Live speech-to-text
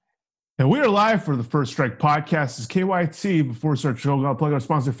And we are live for the First Strike podcast. This is KYT. Before we start the show, I'll plug our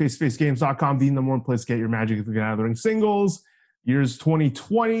sponsor, FaceToFaceGames.com, the number one place to get your Magic the Gathering singles. Year's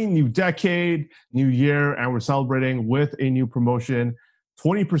 2020, new decade, new year, and we're celebrating with a new promotion,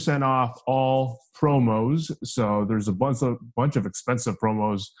 20% off all promos. So there's a bunch of expensive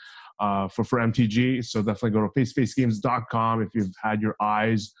promos for MTG. So definitely go to FaceToFaceGames.com if you've had your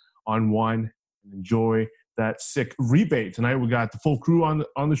eyes on one and enjoy that sick rebate. Tonight we got the full crew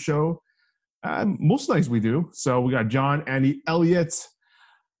on the show. Most nights we do. So we got John, Andy, Elliot.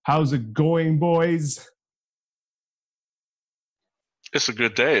 How's it going, boys? It's a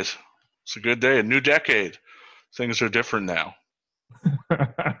good day. It's a good day. A new decade. Things are different now.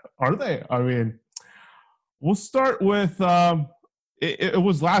 Are they? I mean, we'll start with it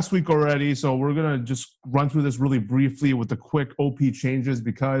was last week already, so we're going to just run through this really briefly with the quick OP changes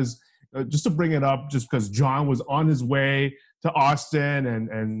because just to bring it up, just because John was on his way to Austin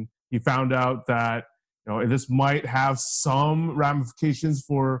and he found out that this might have some ramifications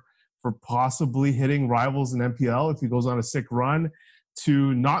for possibly hitting rivals in MPL if he goes on a sick run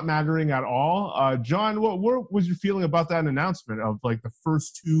to not mattering at all. John, what was your feeling about that announcement of like the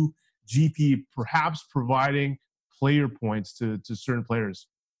first two GP perhaps providing player points to certain players?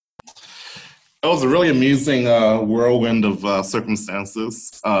 It was a really amusing whirlwind of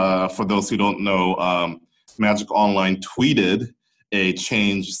circumstances. For those who don't know, Magic Online tweeted a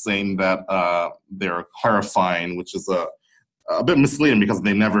change saying that they're clarifying, which is a bit misleading because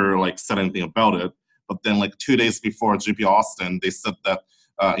they never said anything about it. But then 2 days before GP Austin, they said that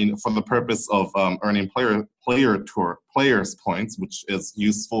for the purpose of earning players points, which is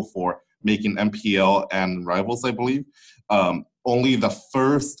useful for making MPL and rivals, I believe, only the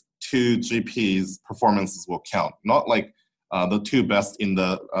first two GPs performances will count. Not the two best in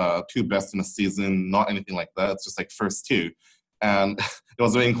the season, not anything like that. It's just first two. And it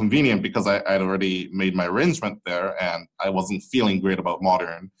was very inconvenient because I'd already made my arrangement there and I wasn't feeling great about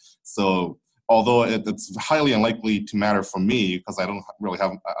Modern. So although it's highly unlikely to matter for me because I don't really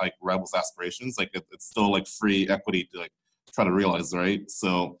have Rivals aspirations, it's still free equity to try to realize, right?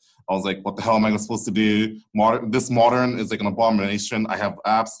 So I was what the hell am I supposed to do? This Modern is an abomination. I have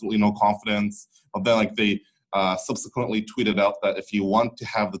absolutely no confidence. But then they subsequently tweeted out that if you want to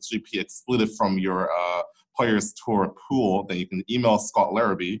have the GP excluded from your Players Tour pool, then you can email Scott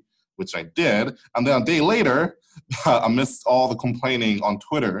Larrabee, which I did. And then a day later, amidst all the complaining on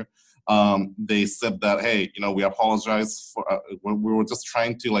Twitter, they said that, hey, we apologize for, we were just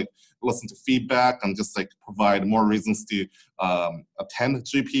trying to listen to feedback and just provide more reasons to attend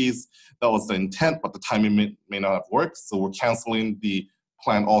GPs. That was the intent, but the timing may not have worked. So we're canceling the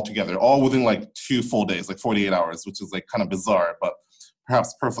plan altogether, all within 2 full days, 48 hours, which is kind of bizarre, but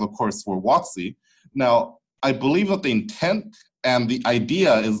perhaps par for the course for WotC. Now, I believe that the intent and the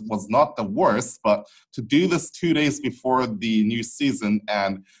idea was not the worst, but to do this 2 days before the new season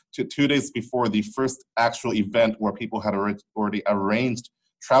and 2 days before the first actual event where people had already arranged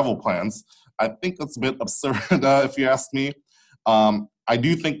travel plans, I think that's a bit absurd if you ask me. I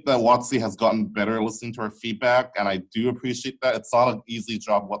do think that WotC has gotten better listening to our feedback, and I do appreciate that. It's not an easy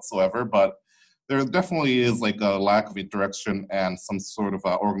job whatsoever, but there definitely is a lack of a direction and some sort of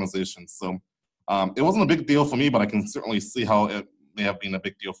organization. So it wasn't a big deal for me, but I can certainly see how it may have been a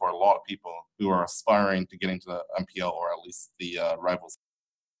big deal for a lot of people who are aspiring to get into the MPL or at least the rivals.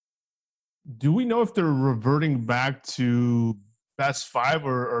 Do we know if they're reverting back to best five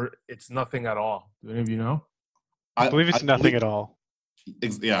or it's nothing at all? Do any of you know? I believe it's nothing at all.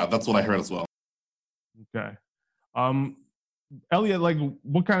 Yeah, that's what I heard as well. Okay. Elliot,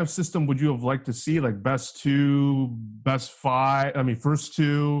 what kind of system would you have liked to see? Best two, best five? I mean, first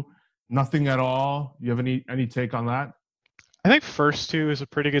two, nothing at all. Do you have any take on that? I think first two is a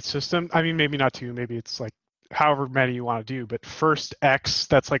pretty good system. I mean, maybe not two. Maybe it's however many you want to do. But first X,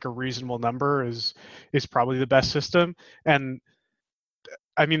 that's a reasonable number, is probably the best system. And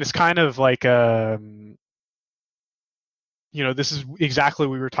I mean, it's kind of this is exactly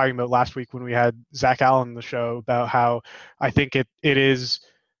what we were talking about last week when we had Zach Allen on the show about how I think it is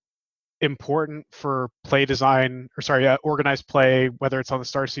important for play design, organized play, whether it's on the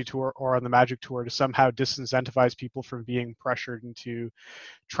Star Sea Tour or on the Magic Tour, to somehow disincentivize people from being pressured into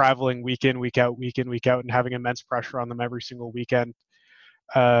traveling week in, week out, and having immense pressure on them every single weekend.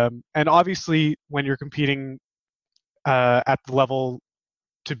 And obviously, when you're competing at the level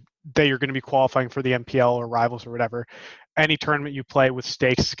that you're going to be qualifying for the MPL or rivals or whatever, any tournament you play with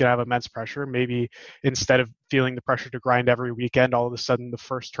stakes is going to have immense pressure. Maybe instead of feeling the pressure to grind every weekend, all of a sudden the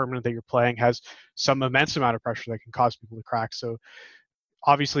first tournament that you're playing has some immense amount of pressure that can cause people to crack. So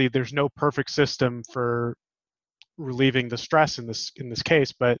obviously there's no perfect system for relieving the stress in this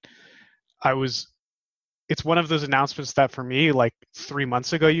case, but it's one of those announcements that for me, like 3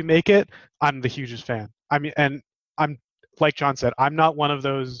 months ago you make it, I'm the hugest fan. I mean, and I'm, like John said, I'm not one of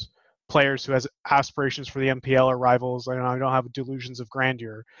those players who has aspirations for the MPL or rivals. I don't have delusions of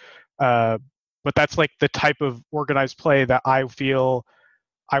grandeur. But that's like the type of organized play that I feel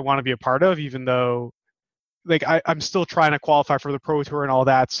I want to be a part of, even though like I'm still trying to qualify for the Pro Tour and all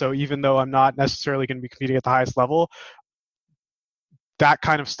that. So even though I'm not necessarily going to be competing at the highest level, that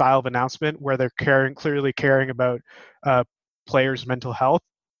kind of style of announcement where they're clearly caring about players' mental health,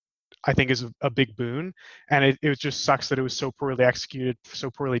 I think is a big boon. And it just sucks that it was so poorly executed,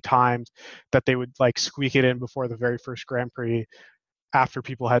 so poorly timed, that they would like squeak it in before the very first Grand Prix after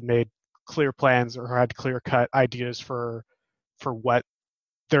people had made clear plans or had clear-cut ideas for what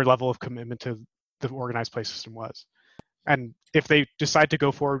their level of commitment to the organized play system was. And if they decide to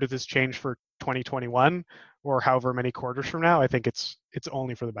go forward with this change for 2021 or however many quarters from now, I think it's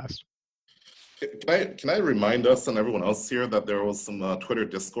only for the best. Can I remind us and everyone else here that there was some Twitter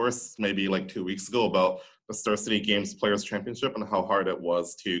discourse maybe like 2 weeks ago about the Star City Games Players Championship and how hard it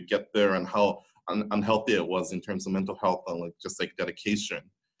was to get there and how unhealthy it was in terms of mental health and like just like dedication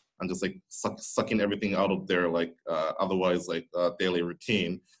and just like sucking everything out of their like otherwise like daily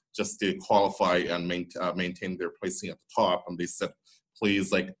routine just to qualify and maintain their placing at the top. And they said,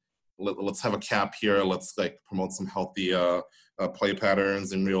 please, like, let's have a cap here. Let's like promote some healthy play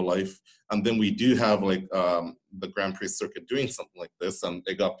patterns in real life. And then we do have like the Grand Prix circuit doing something like this, and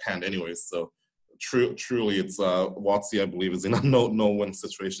it got panned anyways. So truly, it's WotC, I believe, is in a no-win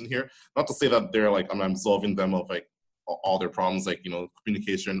situation here. Not to say that they're like I'm absolving them of like all their problems, like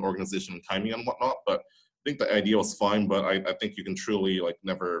communication, organization, and timing and whatnot. But I think the idea was fine. But I think you can truly like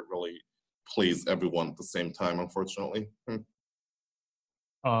never really please everyone at the same time, unfortunately.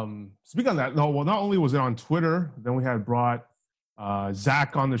 Speaking on that, not only was it on Twitter, then we had brought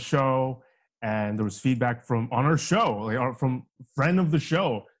Zach on the show, and there was feedback on our show, like from friend of the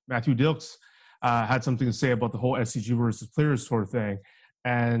show, Matthew Dilks, had something to say about the whole SCG versus Players Tour thing.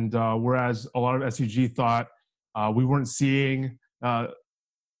 And whereas a lot of SCG thought we weren't seeing,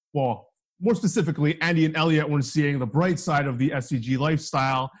 more specifically, Andy and Elliot weren't seeing the bright side of the SCG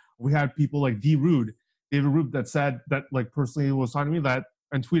lifestyle. We had people like David Rude, that said that, like, personally was talking to me that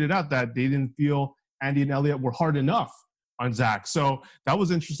and tweeted out that they didn't feel Andy and Elliot were hard enough on Zach. So that was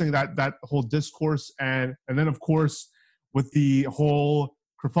interesting, that whole discourse. And then, of course, with the whole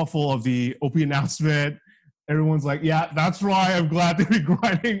kerfuffle of the OP announcement, everyone's like, yeah, that's why I'm glad to be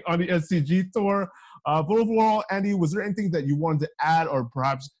grinding on the SCG tour. But overall, Andy, was there anything that you wanted to add or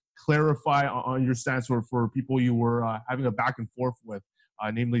perhaps clarify on your stance or for people you were having a back and forth with,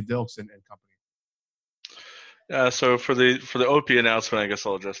 namely Dilks and company? Yeah, so for the OP announcement, I guess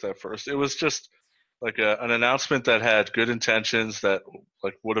I'll address that first. It was just like an announcement that had good intentions that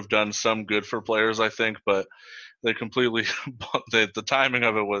like would have done some good for players, I think, but they completely the timing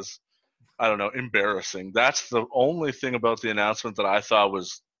of it was, I don't know, embarrassing. That's the only thing about the announcement that I thought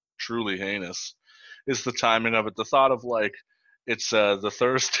was truly heinous, is the timing of it. The thought of like it's the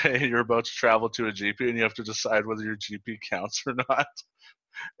Thursday you're about to travel to a GP and you have to decide whether your GP counts or not.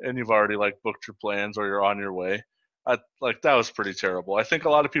 And you've already like booked your plans or you're on your way. Like that was pretty terrible. I think a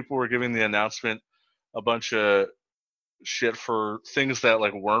lot of people were giving the announcement a bunch of shit for things that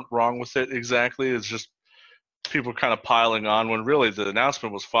like weren't wrong with it exactly. It's just people kind of piling on when really the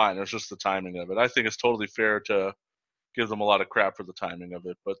announcement was fine. It was just the timing of it. I think it's totally fair to give them a lot of crap for the timing of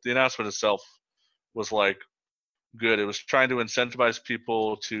it, but the announcement itself was like good. It was trying to incentivize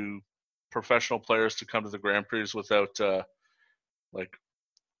people professional players to come to the Grand Prix without like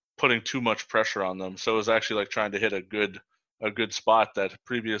putting too much pressure on them. So it was actually like trying to hit a good spot that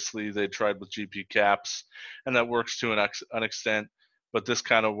previously they tried with GP caps, and that works to an extent. But this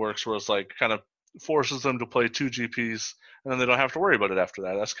kind of works where it's like kind of forces them to play 2 GPs, and then they don't have to worry about it after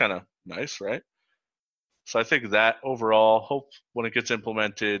that. That's kind of nice, right? So I think that overall, hope when it gets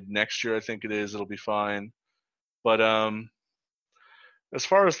implemented next year, I think it'll be fine. But as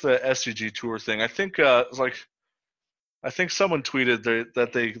far as the SCG Tour thing, I think it's like, I think someone tweeted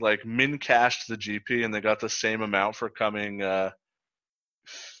that they like min cashed the GP and they got the same amount for coming 5th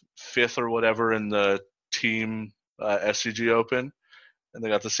or whatever in the team SCG Open, and they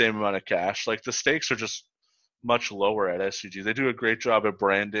got the same amount of cash. Like the stakes are just much lower at SCG. They do a great job at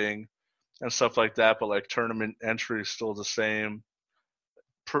branding and stuff like that, but like tournament entry is still the same.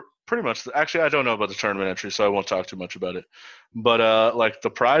 Pretty much. Actually, I don't know about the tournament entry, so I won't talk too much about it. But like the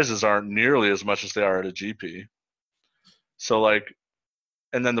prizes aren't nearly as much as they are at a GP. So like,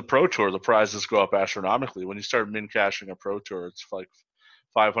 and then the Pro Tour, the prizes go up astronomically. When you start min cashing a Pro Tour, it's like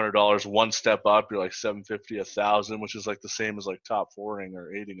 $500. One step up, you're like 750, 1,000, which is like the same as like top fouring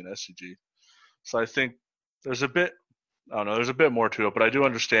or aiding an SCG. So I think there's a bit, I don't know, there's a bit more to it, but I do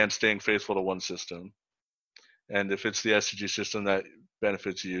understand staying faithful to one system. And if it's the SCG system that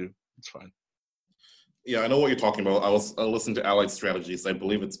benefits you, it's fine. Yeah, I know what you're talking about. I listened to Allied Strategies. I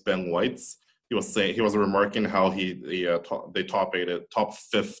believe it's Ben White's. He was remarking how they top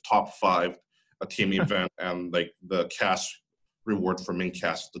fifth, top five a team event, and like the cash reward for main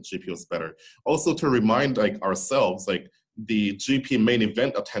cash, the GP was better. Also, to remind like ourselves, like the GP main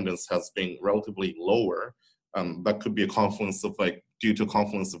event attendance has been relatively lower. That could be a confluence of like due to a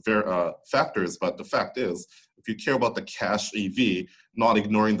confluence of factors, but the fact is, if you care about the cash EV, not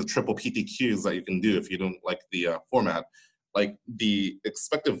ignoring the triple PTQs that you can do if you don't like the format, like the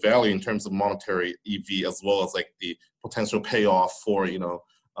expected value in terms of monetary EV, as well as like the potential payoff for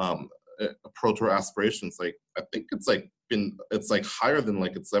Pro Tour aspirations, like I think it's like higher than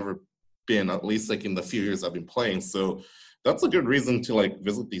like it's ever been, at least like in the few years I've been playing. So that's a good reason to like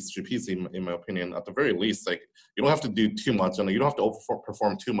visit these GPs in my opinion. At the very least, like you don't have to do too much, and you don't have to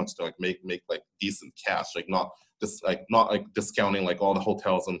overperform too much to like make like decent cash, like not discounting like all the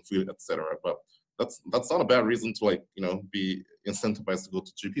hotels and food, etc. But that's not a bad reason to like be incentivized to go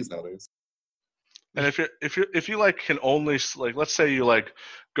to GPs nowadays. And if you like can only like, let's say you like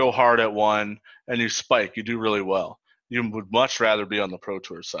go hard at one and you spike, you do really well. You would much rather be on the Pro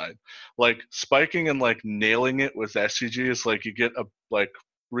Tour side. Like spiking and like nailing it with SCG is like you get a like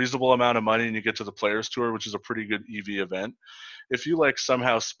reasonable amount of money and you get to the Players Tour, which is a pretty good EV event. If you like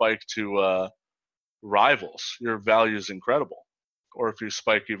somehow spike to Rivals, your value is incredible. Or if you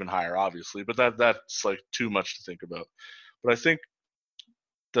spike even higher, obviously, but that's like too much to think about. But I think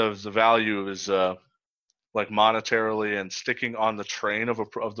the value is like monetarily and sticking on the train of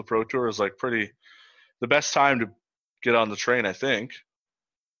the Pro Tour is like pretty the best time to get on the train, I think.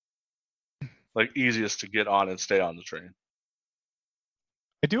 Like easiest to get on and stay on the train.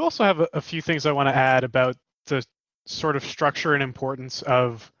 I do also have a few things I want to add about the sort of structure and importance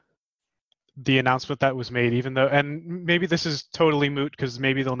of the announcement that was made, even though, and maybe this is totally moot because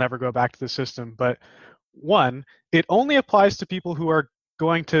maybe they'll never go back to the system, but one, it only applies to people who are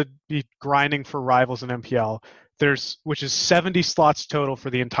going to be grinding for Rivals and MPL, which is 70 slots total for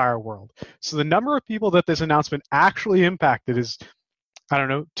the entire world. So the number of people that this announcement actually impacted is, I don't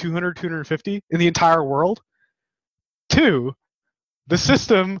know, 200, 250 in the entire world. Two, the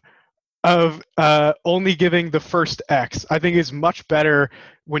system of only giving the first X, I think is much better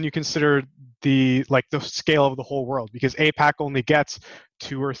when you consider the scale of the whole world, because APAC only gets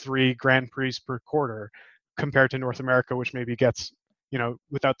 2 or 3 Grand Prix per quarter compared to North America, which maybe gets,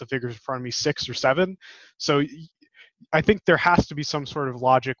 without the figures in front of me, 6 or 7. So I think there has to be some sort of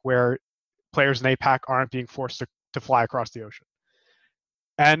logic where players in APAC aren't being forced to fly across the ocean.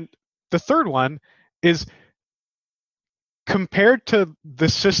 And the third one is, compared to the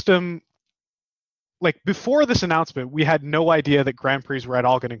system, like before this announcement, we had no idea that Grand Prix were at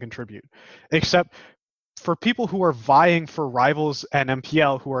all going to contribute, except for people who are vying for Rivals and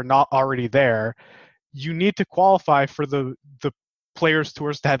MPL who are not already there. You need to qualify for the Players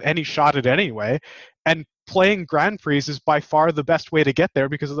Tours to have any shot at it anyway, and playing Grand Prix is by far the best way to get there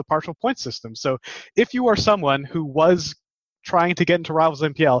because of the partial point system. So if you are someone who was trying to get into Rivals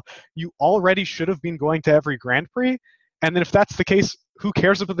MPL, you already should have been going to every Grand Prix. And then if that's the case, who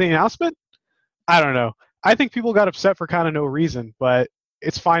cares about the announcement? I don't know. I think people got upset for kind of no reason, but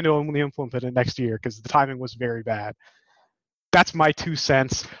it's fine to only implement it next year because the timing was very bad. That's my 2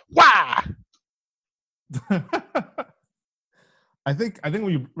 cents. Wah! I think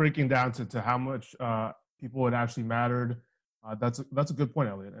when you're breaking down to how much people it actually mattered, that's a good point,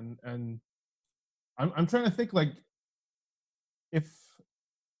 Elliot. And I'm trying to think like if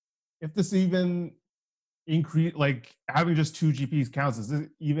this even increase, like having just 2 GPs counts, does it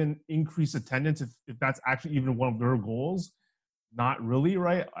even increase attendance if that's actually even one of their goals? Not really,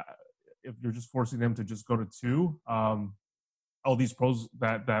 right? If you're just forcing them to just go to 2, all these pros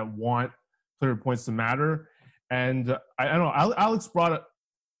that want player points to matter. And I don't know, Alex brought it,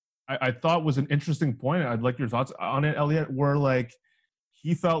 I thought was an interesting point. I'd like your thoughts on it, Elliot, where like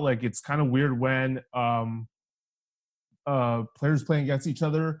he felt like it's kind of weird when players playing against each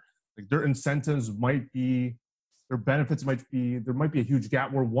other, like their incentives might be, their benefits might be, there might be a huge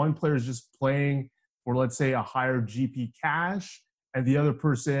gap where one player is just playing for, let's say, a higher GP cash, and the other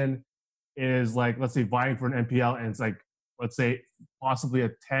person is like, let's say, vying for an MPL, and it's like, let's say, possibly a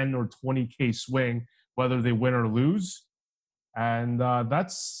 10 or 20K swing, whether they win or lose. And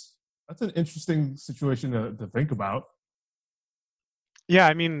that's an interesting situation to think about. Yeah,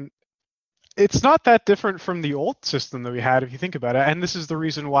 I mean, It's not that different from the old system that we had, if you think about it. And this is the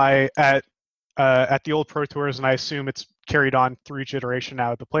reason why at the old Pro Tours, and I assume it's carried on through each iteration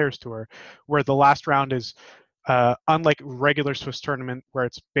now at the Players Tour, where the last round is unlike regular Swiss tournament where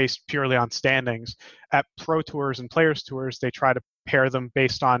it's based purely on standings. At Pro Tours and Players Tours, they try to pair them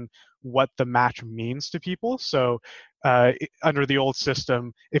based on what the match means to people. So under the old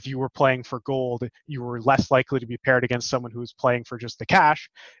system, if you were playing for gold, you were less likely to be paired against someone who was playing for just the cash.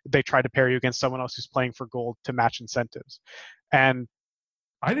 They try to pair you against someone else who's playing for gold to match incentives. And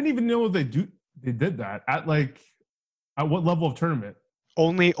I didn't even know they did that at what level of tournament?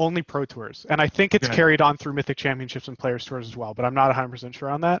 Only Pro Tours. And I think it's carried on through Mythic Championships and Players Tours as well, but I'm not 100% sure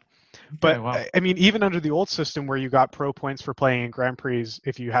on that. But wow. I mean, even under the old system where you got pro points for playing in Grand Prix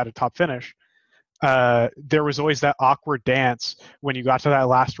if you had a top finish, there was always that awkward dance when you got to that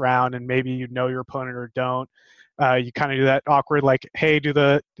last round and maybe you know your opponent or don't. You kind of do that awkward, like, hey, do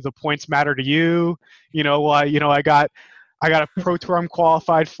the points matter to you? I got a Pro Tour I'm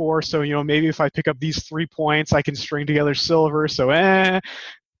qualified for, so maybe if I pick up these 3 points, I can string together silver. So and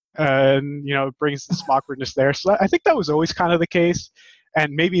it brings some awkwardness there. So I think that was always kind of the case,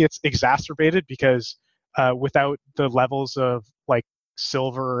 and maybe it's exacerbated because without the levels of like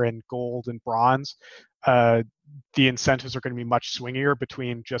silver and gold and bronze, the incentives are going to be much swingier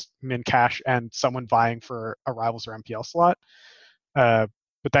between just min cash and someone vying for a Rivals or MPL slot.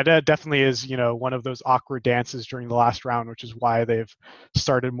 But that definitely is, one of those awkward dances during the last round, which is why they've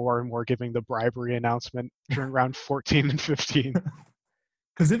started more and more giving the bribery announcement during round 14 and 15.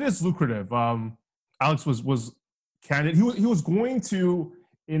 Because it is lucrative. Alex was candid. He was going to,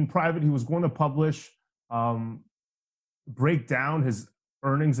 in private, he was going to publish, break down his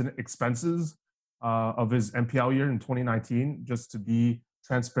earnings and expenses of his MPL year in 2019, just to be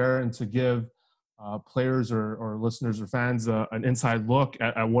transparent and to give players or listeners or fans an inside look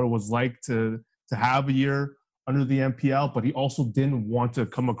at what it was like to have a year under the MPL. But he also didn't want to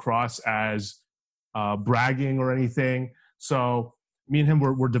come across as bragging or anything. So me and him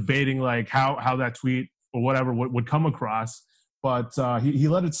were debating like how that tweet or whatever would come across. But he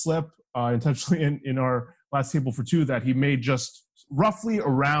let it slip intentionally in our last table for two that he made just roughly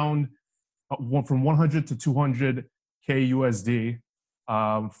around from 100 to 200K USD.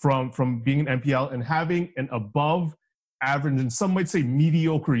 From being an MPL and having an above average and some might say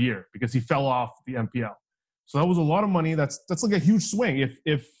mediocre year because he fell off the MPL. So that was a lot of money. That's like a huge swing.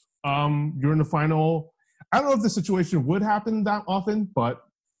 If you're in the final, I don't know if the situation would happen that often, but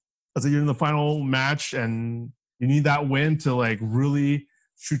as you're in the final match and you need that win to like really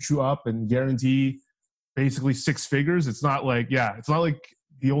shoot you up and guarantee basically 6 figures. It's not like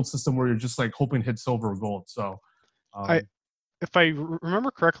the old system where you're just like hoping to hit silver or gold. So if I remember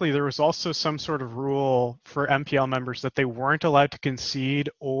correctly, there was also some sort of rule for MPL members that they weren't allowed to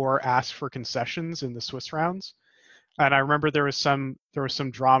concede or ask for concessions in the Swiss rounds. And I remember there was some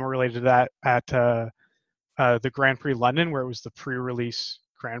drama related to that at the Grand Prix London, where it was the pre-release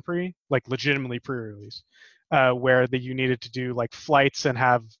Grand Prix, like legitimately pre-release, where you needed to do like flights and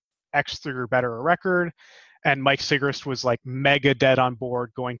have X3 or better a record. And Mike Sigrist was like mega dead on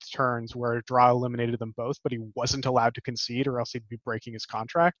board going to turns where a draw eliminated them both, but he wasn't allowed to concede or else he'd be breaking his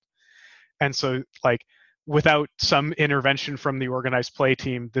contract. And so like without some intervention from the organized play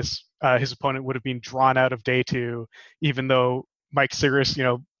team, his opponent would have been drawn out of day 2, even though Mike Sigrist,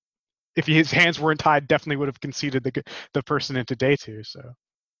 if his hands weren't tied, definitely would have conceded the person into day 2. So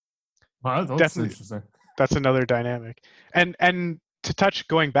wow, that's definitely interesting. That's another dynamic. And to touch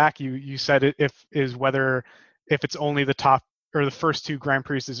going back, you said if it's only the top or the first 2 Grand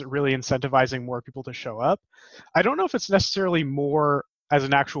Prix, is it really incentivizing more people to show up? I don't know if it's necessarily more as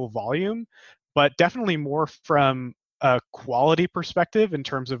an actual volume, but definitely more from a quality perspective in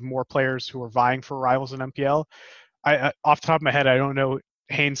terms of more players who are vying for Rivals in MPL. I off the top of my head, I don't know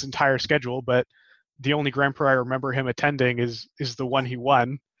Haynes' entire schedule, but the only Grand Prix I remember him attending is the one he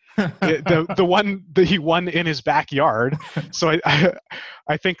won. the one that he won in his backyard. So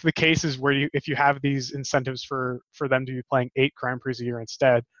I think the case is where if you have these incentives for them to be playing 8 Grand Prix a year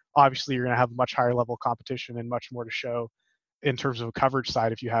instead, obviously you're going to have much higher level competition and much more to show in terms of a coverage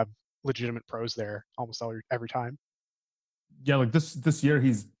side if you have legitimate pros there almost every time. Yeah, like this year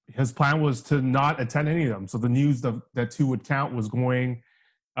his plan was to not attend any of them. So the news that 2 would count was going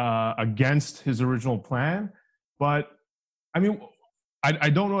against his original plan. But I mean,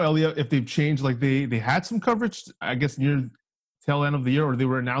 I don't know, Elliot, if they've changed. Like they had some coverage, I guess, near tail end of the year, or they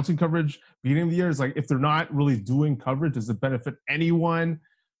were announcing coverage beginning of the year. It's like if they're not really doing coverage, does it benefit anyone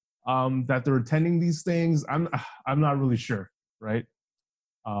that they're attending these things? I'm not really sure, right?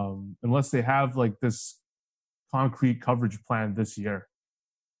 Unless they have like this concrete coverage plan this year.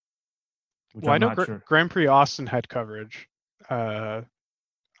 which Well, I I'm know not sure. Grand Prix Austin had coverage. I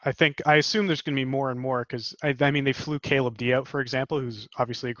assume there's going to be more and more because I mean they flew Caleb D out, for example, who's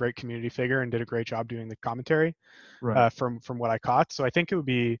obviously a great community figure and did a great job doing the commentary. Right. From what I caught, so I think it would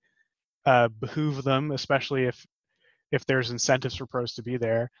be behoove them, especially if there's incentives for pros to be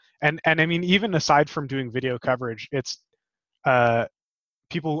there. And I mean, even aside from doing video coverage, it's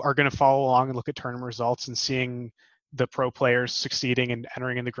people are going to follow along and look at tournament results, and seeing the pro players succeeding and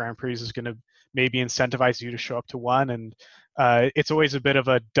entering in the Grand Prix is going to maybe incentivize you to show up to one. And it's always a bit of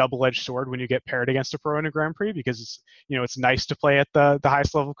a double-edged sword when you get paired against a pro in a Grand Prix, because it's nice to play at the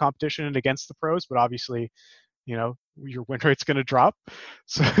highest level of competition and against the pros, but obviously your win rate's going to drop.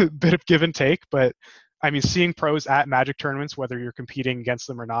 So a bit of give and take. But I mean, seeing pros at Magic tournaments, whether you're competing against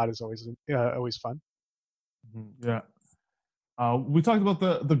them or not, is always fun. Yeah. We talked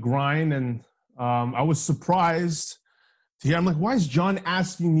about the grind, and I was surprised to hear. I'm like, why is John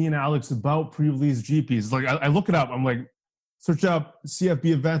asking me and Alex about pre-release GPs? Like, I look it up. I'm like, search up CFB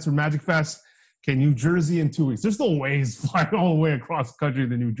events or Magic Fest. Okay, New Jersey in 2 weeks. There's no way he's flying all the way across the country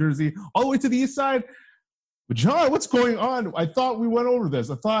to New Jersey, all the way to the east side. But John, what's going on? I thought we went over this.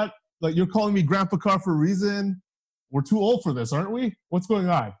 I thought, like, you're calling me Grandpa Car for a reason. We're too old for this, aren't we? What's going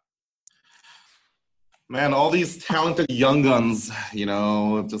on? Man, all these talented young guns,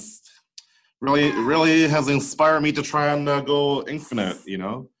 just really has inspired me to try and go infinite.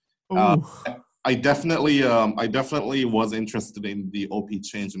 I definitely was interested in the OP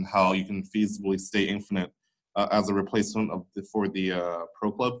change and how you can feasibly stay infinite as a replacement for the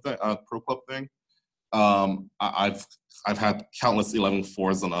pro club thing. I've had countless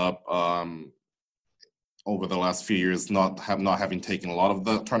 11-4s and up over the last few years, not having taken a lot of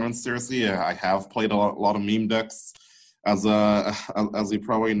the tournaments seriously. I have played a lot of meme decks, as you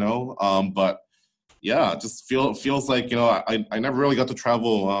probably know. But yeah, it just feels like I never really got to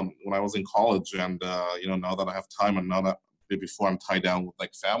travel when I was in college, and now that I have time, and now that before I'm tied down with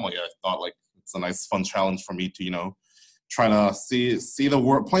like family, I thought like it's a nice fun challenge for me to try to see the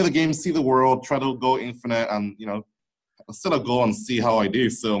world, play the game, see the world, try to go infinite, and set a goal and see how I do.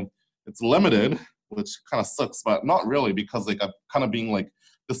 So it's limited, which kind of sucks, but not really, because like I'm kind of being like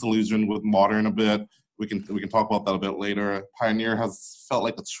disillusioned with Modern a bit. We can talk about that a bit later. Pioneer has felt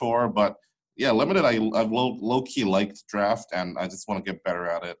like a chore, but yeah, Limited I've low key liked Draft, and I just want to get better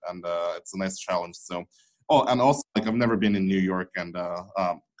at it, and it's a nice challenge. So, and also like I've never been in New York, and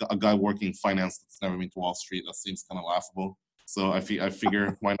a guy working finance that's never been to Wall Street, that seems kind of laughable. So I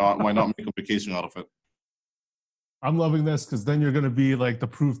figure why not make a vacation out of it. I'm loving this, because then you're going to be like the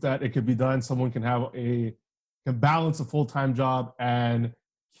proof that it could be done. Someone can balance a full-time job and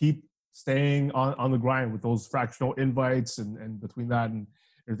keep staying on the grind with those fractional invites and between that and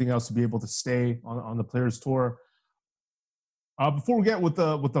everything else, to be able to stay on the Players Tour. Before we get with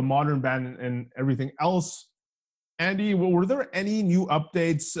the Modern ban and everything else, Andy, were there any new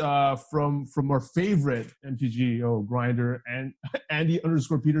updates from our favorite MTGO grinder and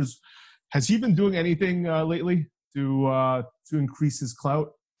Andy_Peters? Has he been doing anything lately to increase his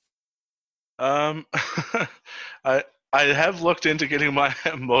clout? I have looked into getting my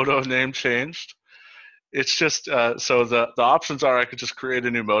Moto name changed. It's just so the options are I could just create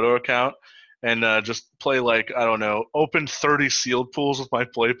a new Moto account and just play like, I don't know, open 30 sealed pools with my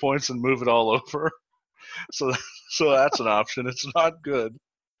play points and move it all over. So that's an option. It's not good.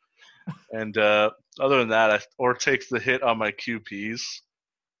 And other than that, or take the hit on my QPs.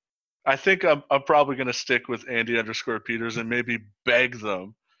 I think I'm probably going to stick with Andy_Peters and maybe beg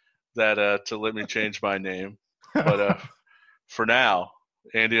them that to let me change my name. But for now,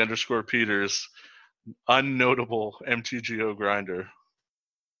 Andy_Peters, unnotable MTGO grinder.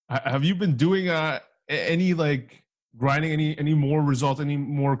 Have you been doing any like grinding, any more results, any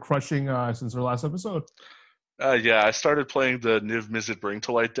more crushing since our last episode? Yeah, I started playing the Niv Mizzet Bring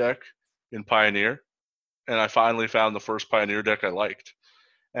to Light deck in Pioneer, and I finally found the first Pioneer deck I liked.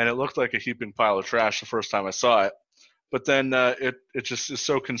 And it looked like a heaping pile of trash the first time I saw it. But then it just is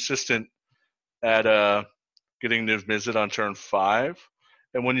so consistent at getting Niv Mizzet on turn 5.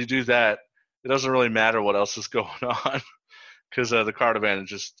 And when you do that, it doesn't really matter what else is going on, because the card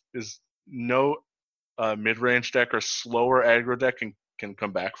advantage is no mid-range deck or slower aggro deck can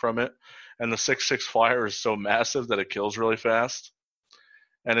come back from it. And the 6/6 flyer is so massive that it kills really fast.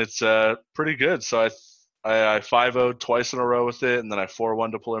 And it's pretty good. So I 5-0'd twice in a row with it, and then I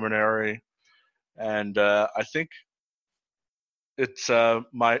 4-1 to preliminary. And I think it's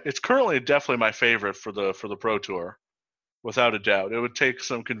currently definitely my favorite for the Pro Tour, without a doubt. It would take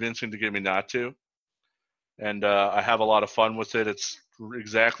some convincing to get me not to. And I have a lot of fun with it. It's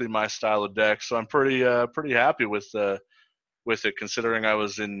exactly my style of deck, so I'm pretty happy with with it, considering I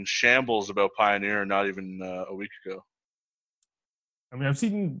was in shambles about Pioneer not even a week ago. I mean, I've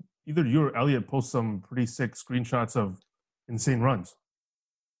seen either you or Elliot post some pretty sick screenshots of insane runs.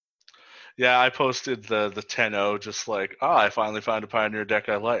 Yeah, I posted the 10-0, just like, I finally found a Pioneer deck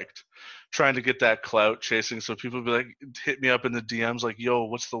I liked. Trying to get that clout chasing, so people would be like, hit me up in the DMs like, yo,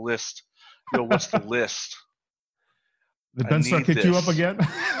 what's the list? Yo, what's the list? Did Ben Stark hit you up again?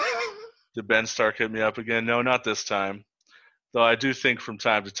 Did Ben Stark hit me up again? No, not this time. Though I do think from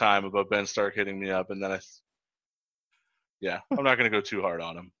time to time about Ben Stark hitting me up, and then I'm not going to go too hard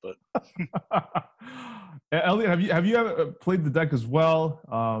on him. But Elliot, have you ever played the deck as well?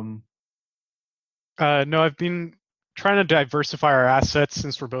 No, I've been trying to diversify our assets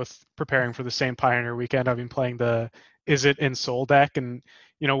since we're both preparing for the same Pioneer weekend. I've been playing the Izzet in Soul deck, and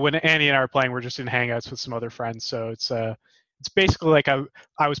when Annie and I are playing, we're just in hangouts with some other friends. So it's basically like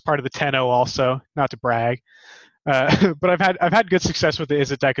I was part of the 10-0 also, not to brag, but I've had good success with the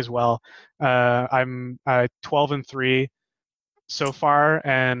Izzet deck as well. I'm 12-3 so far,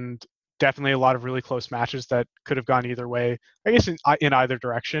 and definitely a lot of really close matches that could have gone either way. I guess in either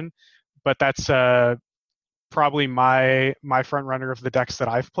direction. But that's probably my front runner of the decks that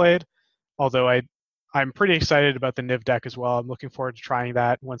I've played. Although I'm pretty excited about the Niv deck as well. I'm looking forward to trying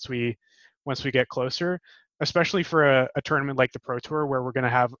that once we get closer, especially for a tournament like the Pro Tour, where we're going to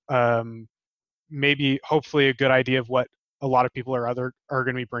have maybe hopefully a good idea of what a lot of people are going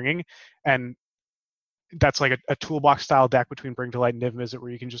to be bringing, and that's like a toolbox style deck between Bring to Light and Niv Mizzet,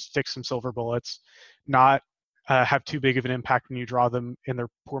 where you can just stick some silver bullets, not have too big of an impact when you draw them in their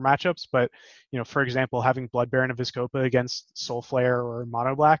poor matchups. But for example, having Blood Baron of Vizkopa against Soul Flare or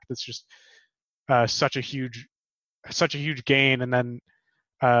Mono Black, that's just such a huge gain, and then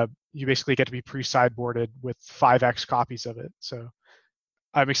you basically get to be pre-sideboarded with 5x copies of it. So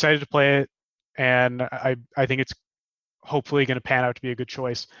I'm excited to play it, and I think it's hopefully going to pan out to be a good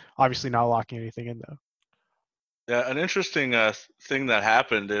choice. Obviously not locking anything in though. Yeah, an interesting thing that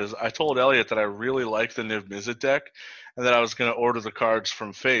happened is I told Elliot that I really like the Niv Mizzet deck, and that I was going to order the cards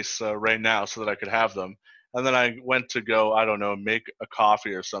from Face right now so that I could have them. And then I went to go, I don't know, make a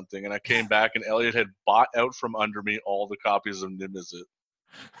coffee or something, and I came back and Elliot had bought out from under me all the copies of Niv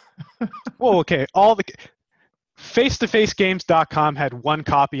Mizzet. Well, okay, all the face-to-facegames.com had one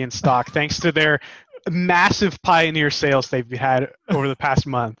copy in stock thanks to their massive Pioneer sales they've had over the past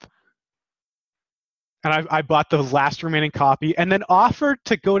month. And I bought the last remaining copy and then offered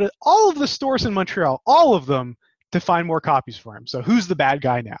to go to all of the stores in Montreal, all of them, to find more copies for him. So who's the bad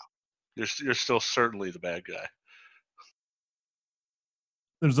guy now? You're still certainly the bad guy.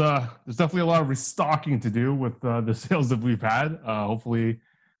 There's definitely a lot of restocking to do with the sales that we've had. Hopefully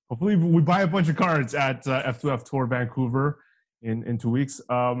we buy a bunch of cards at F2F Tour Vancouver in 2 weeks.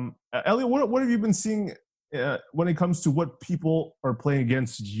 Elliot, what have you been seeing when it comes to what people are playing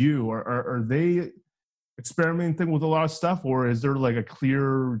against you? Are they experimenting with a lot of stuff, or is there like a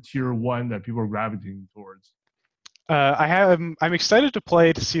clear tier one that people are gravitating towards? I'm excited to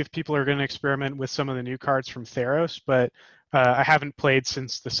play to see if people are going to experiment with some of the new cards from Theros, but I haven't played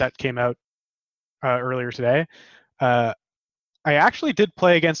since the set came out earlier today. I actually did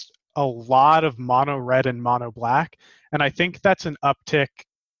play against a lot of mono red and mono black, and I think that's an uptick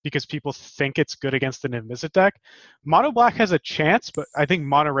because people think it's good against the Niv Mizzet deck. Mono black has a chance, but I think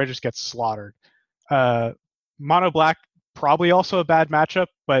mono red just gets slaughtered. Mono black probably also a bad matchup,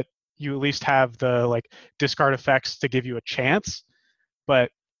 but you at least have the discard effects to give you a chance. But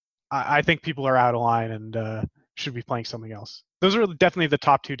I think people are out of line and should be playing something else. Those are definitely the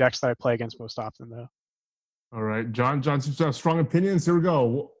top two decks that I play against most often, though. All right, John seems to have strong opinions. Here we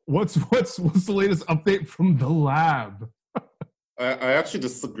go. What's the latest update from the lab? I actually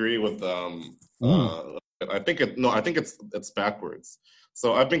disagree with I think it's backwards.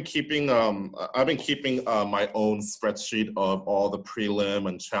 So I've been keeping my own spreadsheet of all the prelim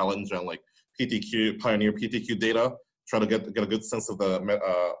and challenge and Pioneer PTQ data, try to get a good sense of the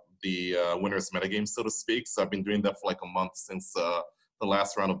winners metagame, so to speak. So I've been doing that for a month since the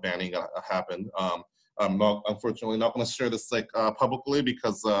last round of banning happened. I'm unfortunately not going to share this publicly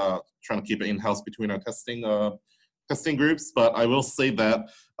because trying to keep it in-house between our testing groups. But I will say that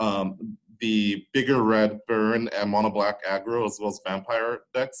the bigger red burn and mono black aggro as well as vampire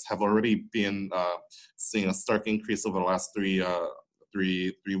decks have already been seeing a stark increase over the last three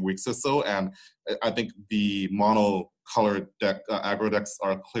weeks or so, and I think the mono colored deck aggro decks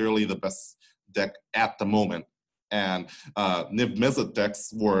are clearly the best deck at the moment, and Niv Mizzet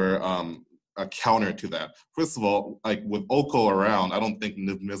decks were a counter to that. First of all, with Oko around, I don't think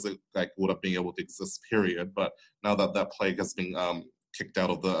Niv Mizzet would have been able to exist, period. But now that plague has been kicked out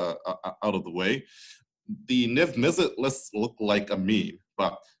of the way, the Niv Mizzet lists look like a meme,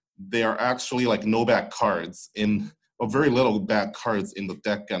 but they are actually like no bad cards or very little bad cards in the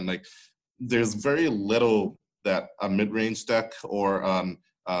deck, and like there's very little that a mid-range deck or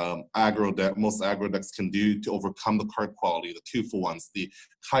aggro deck, most aggro decks can do to overcome the card quality. The 2-for-1s, the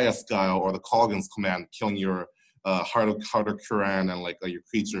Kaya's Guile or the Kolaghan's Command, killing your Harder Kuran and like your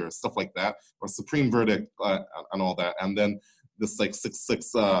creature, stuff like that, or Supreme Verdict and all that. And then this like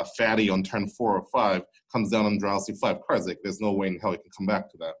 6/6 fatty on turn 4 or 5 comes down and draws you 5 cards. Like there's no way in hell you can come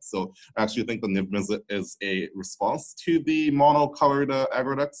back to that. So I actually think the Niv Mizzet is a response to the mono-colored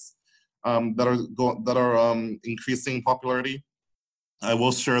aggro decks that are increasing popularity. I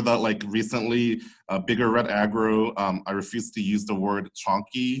will share that like recently, Bigger Red Aggro, I refuse to use the word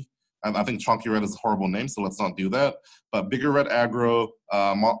chonky. I think Chonky Red is a horrible name, so let's not do that. But Bigger Red Aggro,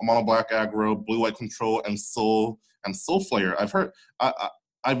 Mono Black Aggro, Blue White Control, and Soul Flare.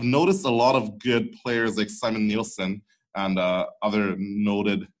 I've noticed a lot of good players like Simon Nielsen and other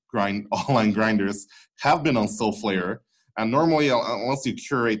noted online grinders have been on Soul Flare. And normally, unless you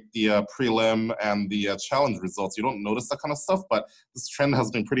curate the prelim and the challenge results, you don't notice that kind of stuff. But this trend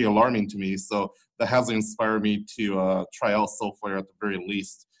has been pretty alarming to me. So that has inspired me to try out Soul Flare at the very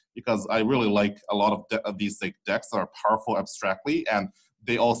least, because I really like a lot of these like decks that are powerful abstractly, and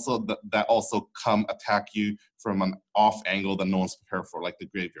they also that also come attack you from an off angle that no one's prepared for, like the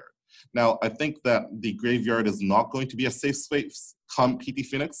graveyard. Now, I think that the graveyard is not going to be a safe space come PT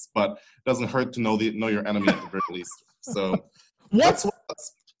Phoenix, but it doesn't hurt to know your enemy at the very least. So what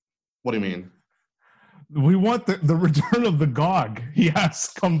do you mean? We want the return of the GOG. He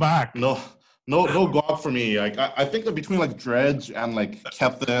has come back. No GOG for me. Like I think that between like Dredge and like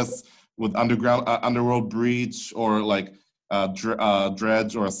Kethis with Underworld Breach, or like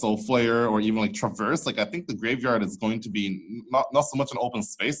Dredge or Soul Flare, or even like Traverse, like I think the graveyard is going to be not so much an open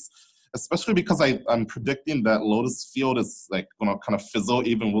space, especially because I'm predicting that Lotus Field is like gonna kind of fizzle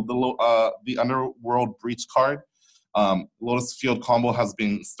even with the Underworld Breach card. Lotus Field combo has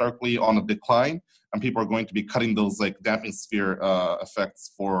been starkly on a decline, and people are going to be cutting those like Damping Sphere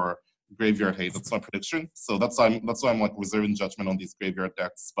effects for graveyard hate. That's my prediction. So that's why I'm like reserving judgment on these graveyard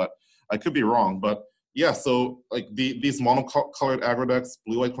decks, but I could be wrong. But yeah, so like these mono-colored aggro decks,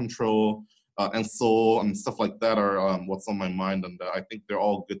 Blue-White Control, and Soul and stuff like that are what's on my mind, and I think they're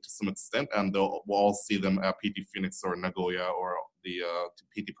all good to some extent, and we'll all see them at PT Phoenix or Nagoya or the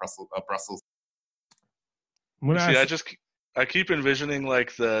PT Brussels. I keep envisioning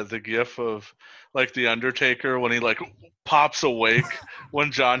like the gif of like the Undertaker when he like pops awake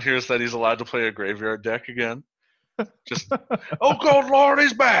when John hears that he's allowed to play a graveyard deck again. Just, oh good Lord,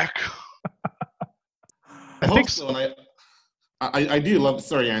 he's back. I hope so, and I do love.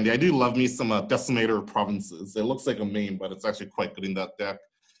 Sorry, Andy. I do love me some Decimator of Provinces. It looks like a meme, but it's actually quite good in that deck.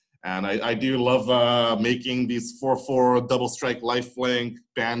 And I do love making these 4/4 double strike lifelink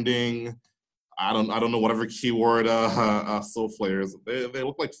banding. I don't know whatever keyword Soul Flare is. They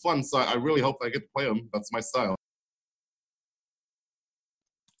look like fun, so I really hope I get to play them. That's my style.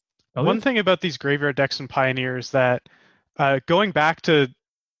 One thing about these graveyard decks and Pioneers that going back to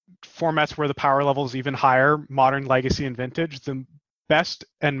formats where the power level is even higher, Modern, Legacy, and Vintage, the best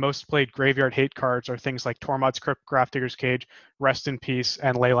and most played graveyard hate cards are things like Tormod's Crypt, Grafdigger's Cage, Rest in Peace,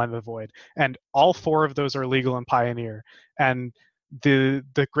 and Leyline of the Void. And all 4 of those are legal in Pioneer. And the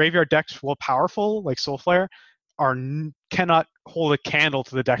graveyard decks, while powerful, like Soul Flare, cannot hold a candle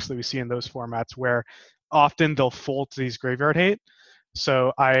to the decks that we see in those formats, where often they'll fold to these graveyard hate.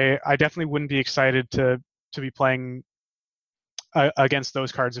 So I definitely wouldn't be excited to be playing against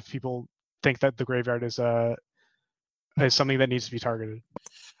those cards if people think that the graveyard is something that needs to be targeted.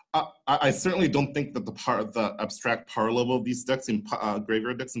 I certainly don't think that the abstract power level of these decks in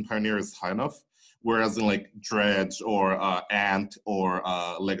graveyard decks in Pioneer is high enough. Whereas in like Dredge or Ant or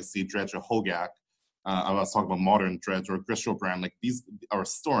Legacy Dredge or Hogak, I was talking about Modern Dredge or Grishobrand, like these are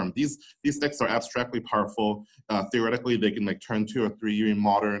Storm. These decks are abstractly powerful. Theoretically, they can like turn 2 or 3 in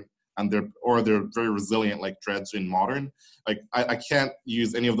Modern, and they're very resilient like Dredge in Modern. Like I can't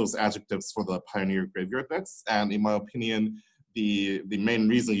use any of those adjectives for the Pioneer graveyard decks, and in my opinion, the main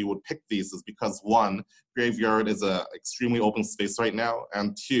reason you would pick these is because 1, graveyard is a extremely open space right now,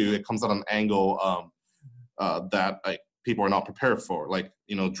 and 2, it comes at an angle that like people are not prepared for. Like,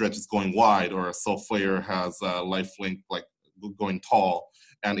 you know, Dredge is going wide, or Soul Flare has lifelink like going tall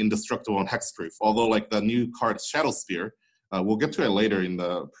and indestructible and hexproof. Although like the new card Shadow Spear, we'll get to it later in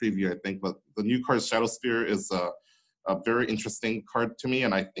the preview, I think, but the new card Shadow Spear is a very interesting card to me,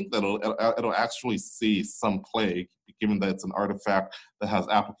 and I think that it'll actually see some play, given that it's an artifact that has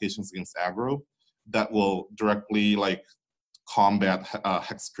applications against aggro that will directly like combat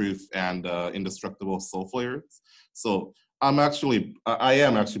hexproof and indestructible soul flayers. So I am actually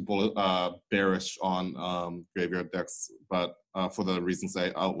bearish on graveyard decks, but for the reasons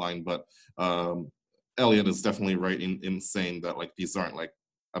I outlined. But Elliot is definitely right in saying that like these aren't like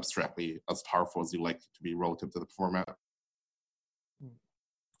abstractly as powerful as you like to be relative to the format.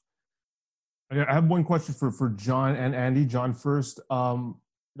 I have one question for John and Andy. John first.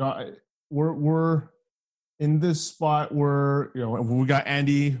 We're in this spot where we got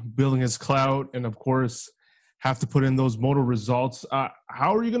Andy building his clout, and of course have to put in those moto results.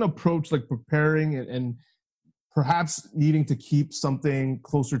 How are you going to approach like preparing and perhaps needing to keep something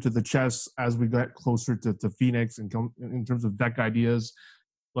closer to the chest as we get closer to Phoenix and in terms of deck ideas?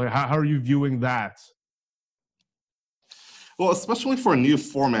 Like, how are you viewing that? Well, especially for a new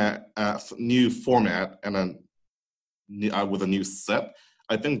format and with a new set,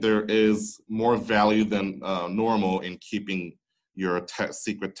 I think there is more value than normal in keeping your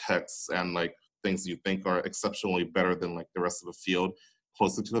secret texts and like things you think are exceptionally better than like the rest of the field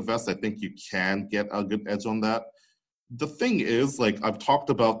closer to the vest. I think you can get a good edge on that. The thing is, like I've talked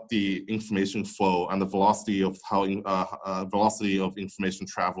about the information flow and the velocity of how velocity of information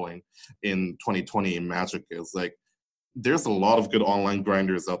traveling in 2020 in Magic is like. There's a lot of good online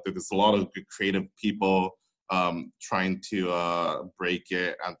grinders out there. There's a lot of good creative people trying to break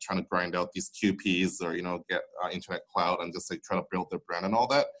it and trying to grind out these QPs or get internet clout and just like try to build their brand and all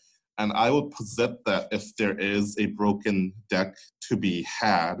that. And I would posit that if there is a broken deck to be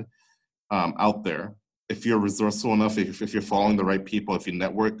had out there, if you're resourceful enough, if you're following the right people, if you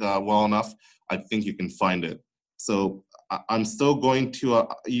network well enough, I think you can find it. So I'm still going to.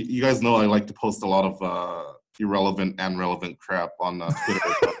 You guys know I like to post a lot of irrelevant and relevant crap on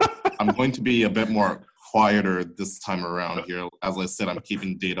Twitter. I'm going to be a bit more quieter this time around here. As I said, I'm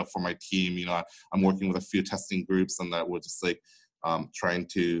keeping data for my team. I'm working with a few testing groups, and that we're just like trying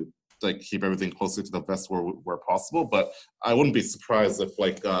to like keep everything closer to the vest where possible. But I wouldn't be surprised if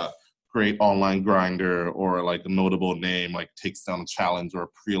like a great online grinder or like a notable name like takes down a challenge or a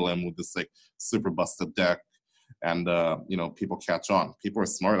prelim with this like super busted deck, and people catch on. People are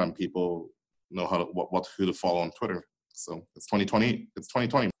smart, and people know who to follow on Twitter. So it's 2020. It's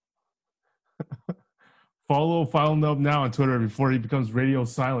 2020. Follow File Nub now on Twitter before he becomes radio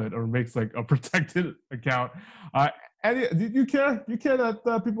silent or makes like a protected account. Eddie, do you care? Do you care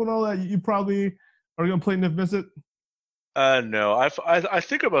that people know that you probably are going to play Niv Mizzet? No, I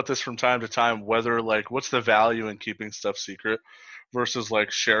think about this from time to time, whether like what's the value in keeping stuff secret versus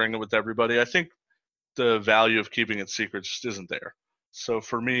like sharing it with everybody. I think the value of keeping it secret just isn't there. So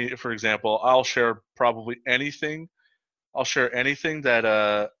for me, for example, I'll share probably anything. I'll share anything that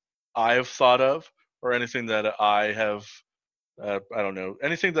I have thought of or anything that I have, I don't know,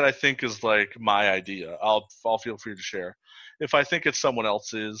 anything that I think is like my idea. I'll feel free to share. If I think it's someone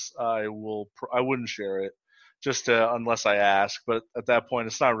else's, I wouldn't share it just unless I ask. But at that point,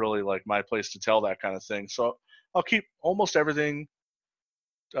 it's not really like my place to tell that kind of thing. So I'll keep almost everything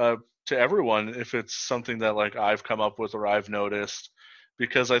to everyone if it's something that like I've come up with or I've noticed,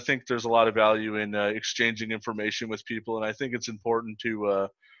 because I think there's a lot of value in exchanging information with people, and I think it's important to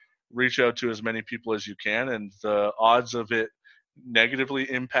reach out to as many people as you can, and the odds of it negatively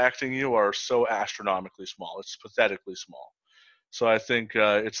impacting you are so astronomically small. It's pathetically small. So I think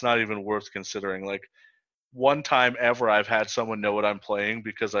it's not even worth considering. Like one time ever I've had someone know what I'm playing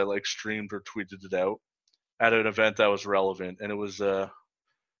because I like streamed or tweeted it out at an event that was relevant, and it was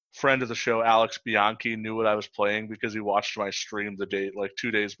friend of the show, Alex Bianchi, knew what I was playing because he watched my stream the day, like 2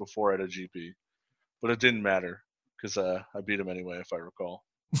 days before at a GP. But it didn't matter because I beat him anyway, if I recall.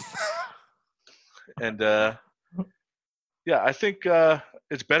 And yeah, I think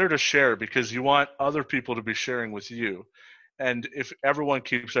it's better to share because you want other people to be sharing with you. And if everyone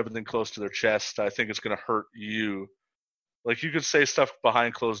keeps everything close to their chest, I think it's going to hurt you. Like you could say stuff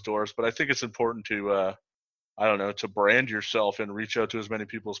behind closed doors, but I think it's important to to brand yourself and reach out to as many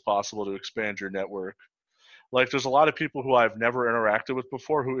people as possible to expand your network. Like there's a lot of people who I've never interacted with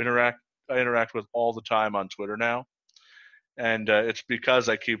before who I interact with all the time on Twitter now. And it's because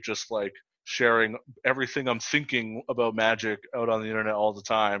I keep just like sharing everything I'm thinking about Magic out on the internet all the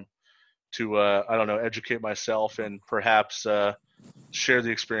time to, educate myself and perhaps share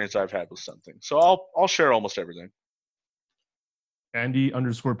the experience I've had with something. So I'll share almost everything.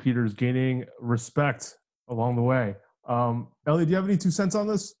 Andy_Peters gaining respect along the way. Ellie, do you have any 2 cents on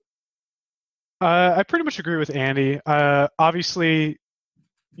this? I pretty much agree with Andy. Obviously,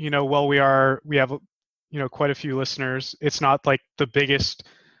 while we have quite a few listeners, it's not like the biggest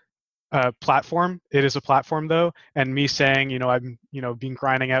platform. It is a platform though, and me saying, I'm, been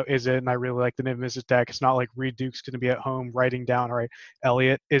grinding out Izzet, and I really like the Niv Mizzet deck. It's not like Reed Duke's going to be at home writing down, all right,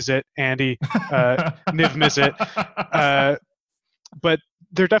 Elliot, Izzet, Andy, Niv Mizzet. But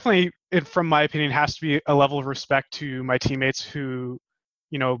there definitely, from my opinion, has to be a level of respect to my teammates who,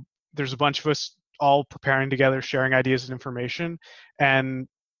 there's a bunch of us all preparing together, sharing ideas and information. And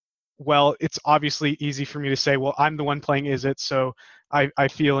well, it's obviously easy for me to say, well, I'm the one playing Izzet, so I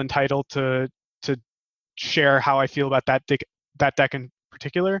feel entitled to share how I feel about that deck in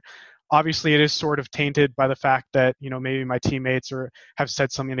particular. Obviously, it is sort of tainted by the fact that maybe my teammates have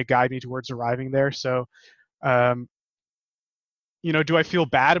said something to guide me towards arriving there. So, do I feel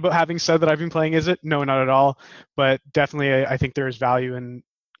bad about having said that I've been playing Izzet? No, not at all. But definitely, I think there is value in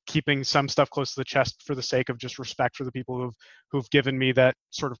keeping some stuff close to the chest for the sake of just respect for the people who've given me that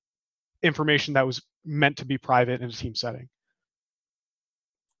sort of information that was meant to be private in a team setting.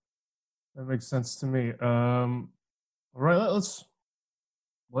 That makes sense to me. All right,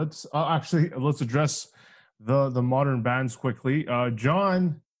 let's address the modern bans quickly.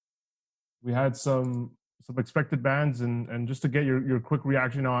 John, we had some expected bans, and just to get your quick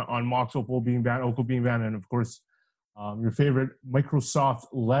reaction on Mox Opal being banned, Oko being banned, and of course your favorite Microsoft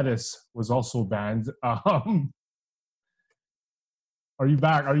Lettuce was also banned. Are you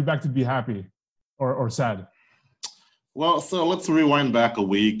back? Are you back to be happy or sad? Well, so let's rewind back a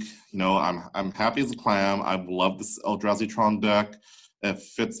week. I'm happy as a clam. I love this Eldrazi Tron deck. It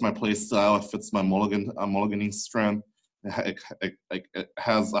fits my play style. It fits my mulliganing strength. It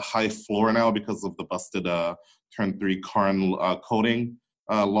has a high floor now because of the busted turn 3 Karn coding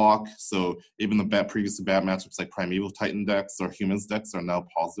lock. So even the previously bad matchups like Primeval Titan decks or Humans decks are now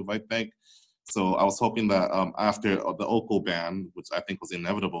positive, I think. So I was hoping that after the Oko ban, which I think was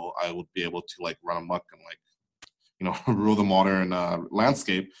inevitable, I would be able to run amok and rule the modern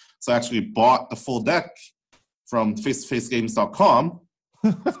landscape. So I actually bought the full deck from face-to-facegames.com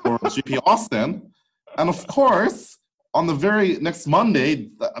for GP Austin. And of course, on the very next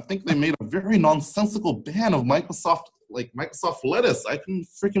Monday, I think they made a very nonsensical ban of Microsoft Lettuce. I couldn't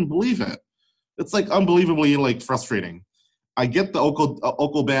freaking believe it. It's unbelievably frustrating. I get the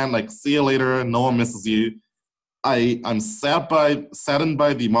Oko ban, see you later, no one misses you. I'm saddened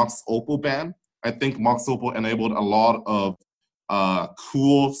by the Mox Opal ban. I think Mox Opal enabled a lot of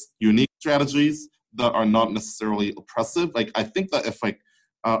cool, unique strategies that are not necessarily oppressive. I think that if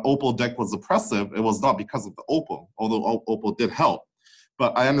Opal deck was oppressive, it was not because of the Opal, although Opal did help.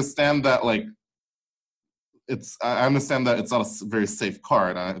 But I understand that it's not a very safe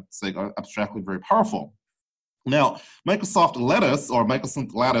card. It's abstractly very powerful. Now, Microsoft Lettuce or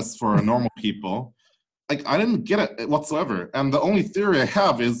Microsoft Lattice for normal people, I didn't get it whatsoever. And the only theory I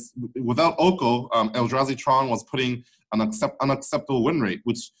have is without Oko, Eldrazi Tron was putting an unacceptable win rate,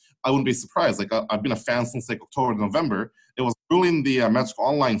 which I wouldn't be surprised. I've been a fan since October, November. It was ruling the Magic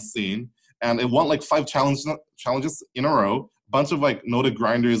Online scene, and it won 5 challenges in a row. A bunch of noted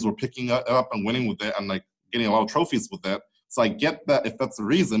grinders were picking it up and winning with it, and getting a lot of trophies with it. So I get that if that's the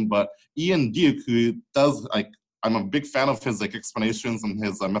reason, but Ian Duke, who does I'm a big fan of his explanations and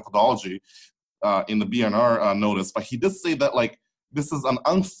his methodology in the BNR notice, but he did say that this is an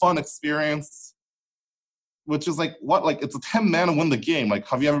unfun experience, which is what? It's a 10-mana win the game.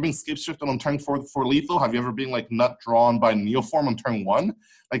 Have you ever been scape shifted on turn 4 for lethal? Have you ever been nut drawn by Neoform on turn 1?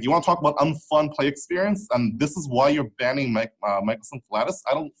 You want to talk about unfun play experience, and this is why you're banning Microsoft Lattice?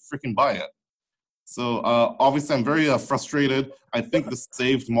 I don't freaking buy it. So obviously I'm very frustrated. I think this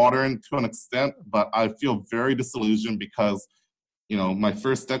saved Modern to an extent, but I feel very disillusioned because, my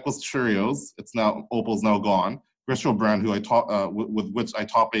first deck was Cheerios. Opal's now gone. Grishobrand, who with which I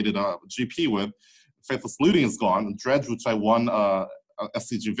top-aided GP with. Faithless Looting is gone. Dredge, which I won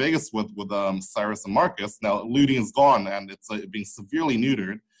SCG Vegas with Cyrus and Marcus. Now Looting is gone, and it's being severely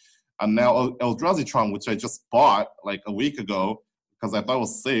neutered. And now Eldrazi Tron, which I just bought a week ago, because I thought it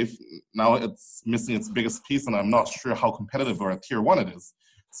was safe. Now it's missing its biggest piece, and I'm not sure how competitive or a tier 1 it is.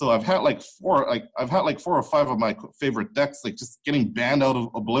 So I've had 4 or 5 of my favorite decks just getting banned out of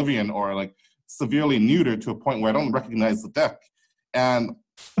Oblivion or severely neutered to a point where I don't recognize the deck. And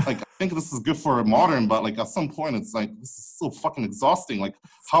I think this is good for Modern, but at some point it's this is so fucking exhausting.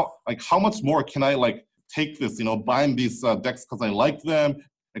 How much more can I take this? Buying these decks because I like them,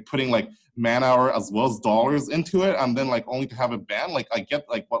 putting man hour as well as dollars into it, and then only to have it banned. I get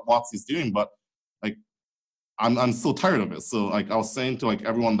what WotC's doing, but I'm so tired of it. So I was saying to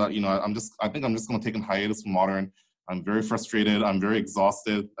everyone that I think I'm just gonna take a hiatus from Modern. I'm very frustrated. I'm very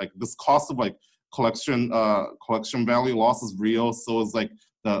exhausted. This cost of collection value loss is real. So is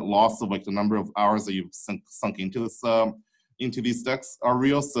the loss of the number of hours that you've sunk into this into these decks are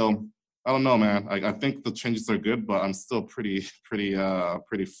real. So I don't know, man. I think the changes are good, but I'm still pretty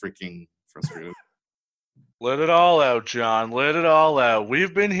freaking frustrated. Let it all out, John. Let it all out.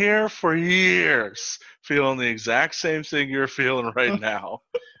 We've been here for years feeling the exact same thing you're feeling right now.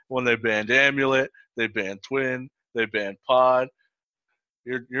 When they banned Amulet, they banned Twin, they banned Pod.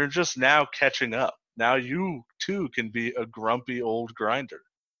 You're just now catching up. Now you too can be a grumpy old grinder.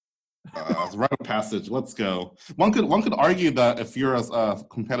 Rite of passage. Let's go. One could argue that if you're a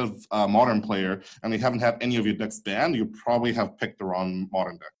competitive modern player and you haven't had any of your decks banned, you probably have picked the wrong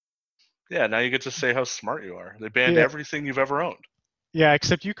modern deck. Yeah, now you get to say how smart you are. They banned everything you've ever owned. Yeah,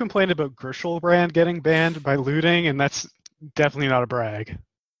 except you complained about Griselbrand getting banned by looting, and that's definitely not a brag.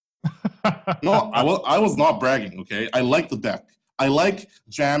 No, I was not bragging. Okay, I like the deck. I like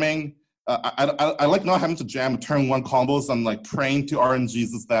jamming. I like not having to jam turn one combos and like praying to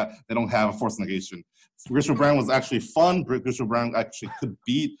RNGs that they don't have a force negation. Griselbrand was actually fun. Griselbrand actually could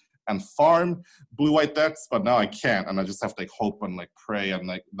beat and farm blue-white decks, but now I can't, and I just have to like hope and like pray and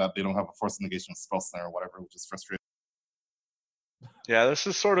like that they don't have a force negation spell snare or whatever, which is frustrating. Yeah, this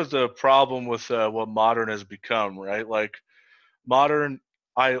is sort of the problem with what Modern has become, right? Like Modern,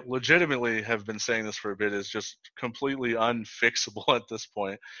 I legitimately have been saying this for a bit, is just completely unfixable at this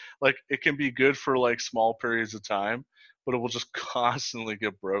point. Like it can be good for like small periods of time, but it will just constantly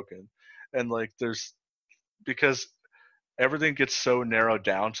get broken. And like because everything gets so narrowed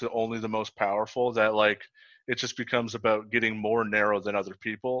down to only the most powerful that like it just becomes about getting more narrow than other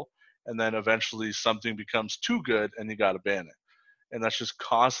people, and then eventually something becomes too good and you got to ban it. And that's just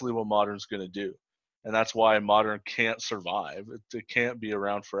constantly what Modern's going to do. And that's why Modern can't survive. It can't be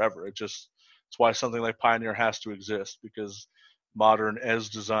around forever. It's why something like Pioneer has to exist, because Modern as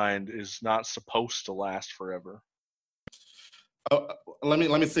designed is not supposed to last forever. Let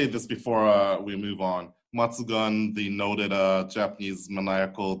me say this before we move on. Matsugun, the noted Japanese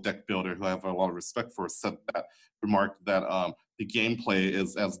maniacal deck builder who I have a lot of respect for, remarked that the gameplay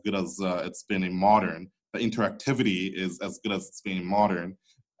is as good as it's been in Modern. The interactivity is as good as it's been in Modern.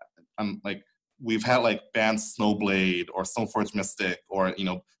 And like we've had like banned Snowblade or Stoneforge Mystic or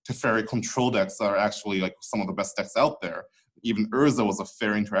Teferi control decks that are actually like some of the best decks out there. Even Urza was a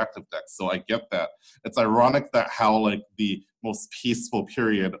fair interactive deck, so I get that. It's ironic that how like the most peaceful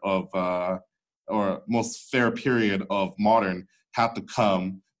period of or most fair period of Modern had to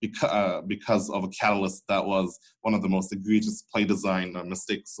come because of a catalyst that was one of the most egregious play design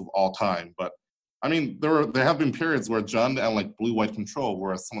mistakes of all time. But I mean, there have been periods where Jund and like blue-white control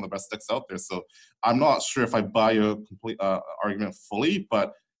were some of the best decks out there. So I'm not sure if I buy your complete argument fully,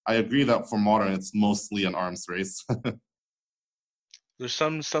 but I agree that for Modern, it's mostly an arms race. There's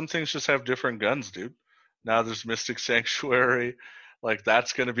some things just have different guns, dude. Now there's Mystic Sanctuary. Like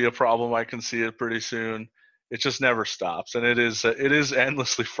that's going to be a problem. I can see it pretty soon. It just never stops, and it is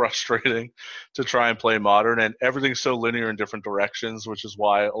endlessly frustrating to try and play Modern, and everything's so linear in different directions, which is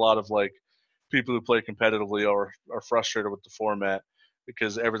why a lot of like people who play competitively are frustrated with the format,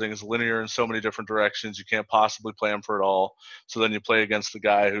 because everything is linear in so many different directions. You can't possibly plan for it all. So then you play against the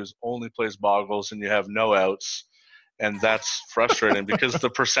guy who's only plays Boggles, and you have no outs. And that's frustrating because the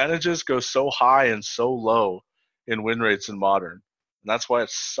percentages go so high and so low in win rates in Modern. And that's why it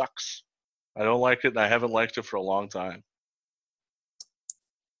sucks. I don't like it, and I haven't liked it for a long time.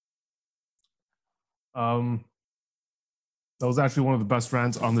 That was actually one of the best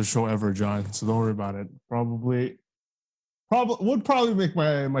rants on the show ever, John. So don't worry about it. Probably would probably make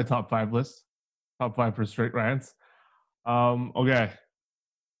my top 5 list. Top 5 for straight rants. Okay.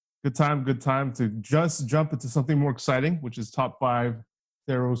 Good time to just jump into something more exciting, which is top 5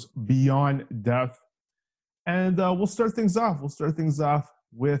 Theros Beyond Death. And we'll start things off.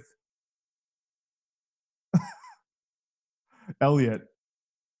 With Elliot.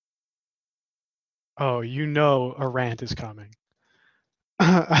 Oh, a rant is coming.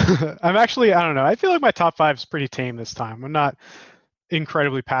 I'm actually, I don't know. I feel like my top 5 is pretty tame this time. I'm not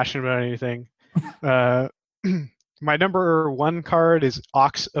incredibly passionate about anything. My number 1 card is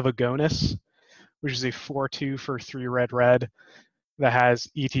Ox of Agonis, which is a 4/2 for 3 red that has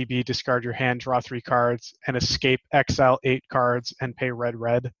ETB, discard your hand, draw 3 cards, and escape, exile 8 cards, and pay red.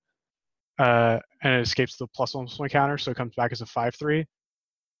 And it escapes the +1/+1 counter, so it comes back as a 5/3.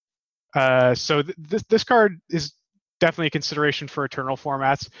 So this card is definitely a consideration for Eternal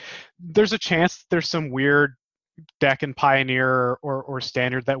formats. There's a chance there's some weird deck in Pioneer or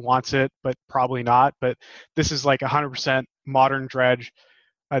Standard that wants it, but probably not. But this is like 100% Modern Dredge.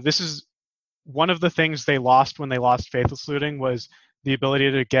 This is one of the things they lost when they lost Faithless Looting, was the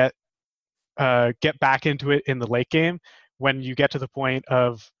ability to get back into it in the late game when you get to the point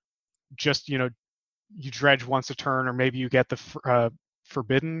of just you dredge once a turn, or maybe you get the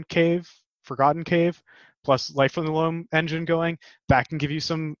Forgotten Cave, plus Life from the Loam engine going, that can give you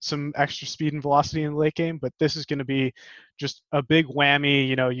some extra speed and velocity in the late game. But this is going to be just a big whammy.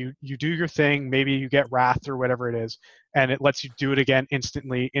 You do your thing, maybe you get Wrath or whatever it is, and it lets you do it again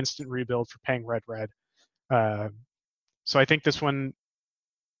instantly, instant rebuild for paying red. So I think this one,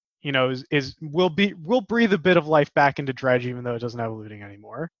 will breathe a bit of life back into Dredge, even though it doesn't have looting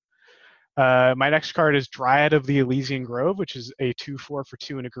anymore. My next card is Dryad of the Elysian Grove, which is a 2/4 for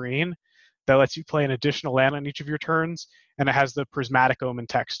 2 and a green that lets you play an additional land on each of your turns, and it has the Prismatic Omen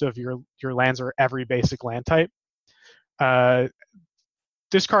text of your lands are every basic land type.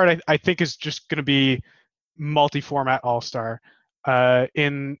 This card I think is just going to be multi-format all-star.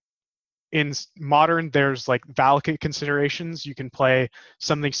 In Modern, there's like Valakut considerations. You can play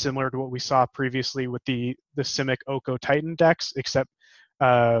something similar to what we saw previously with the Simic Oko Titan decks, except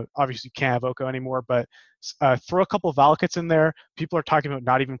obviously you can't have Oko anymore, but throw a couple of Valakuts in there. People are talking about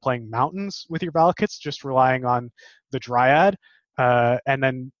not even playing mountains with your Valakuts, just relying on the Dryad. And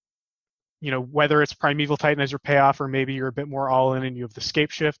then, whether it's Primeval Titan as your payoff, or maybe you're a bit more all in and you have the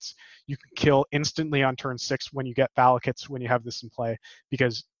Scape Shifts, you can kill instantly on turn 6 when you get Valakuts when you have this in play,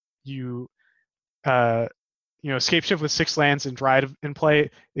 because Scape Shift with 6 lands and Dryad in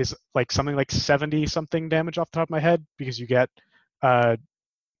play is like something like 70 something damage off the top of my head, because you get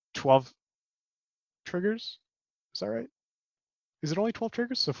 12 triggers. Is that right? Is it only 12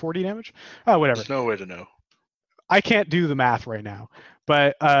 triggers? So 40 damage? Oh, whatever. There's no way to know. I can't do the math right now,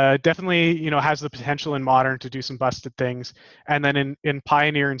 but definitely, has the potential in Modern to do some busted things. And then in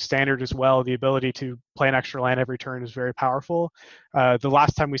Pioneer and Standard as well, the ability to play an extra land every turn is very powerful. The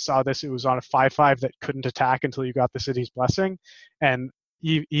last time we saw this, it was on a 5/5 that couldn't attack until you got the City's Blessing. And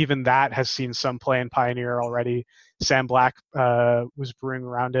even that has seen some play in Pioneer already. Sam Black was brewing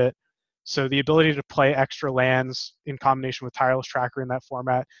around it. So the ability to play extra lands in combination with Tireless Tracker in that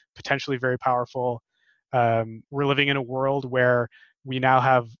format, potentially very powerful. We're living in a world where we now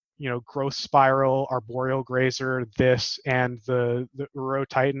have, Growth Spiral, Arboreal Grazer, this, and the Uro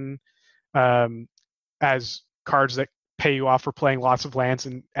Titan as cards that pay you off for playing lots of lands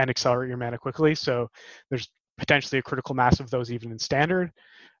and accelerate your mana quickly. So there's potentially a critical mass of those even in Standard.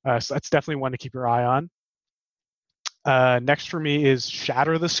 So that's definitely one to keep your eye on. Next for me is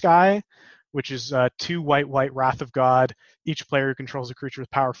Shatter the Sky, which is 2 white Wrath of God. Each player who controls a creature with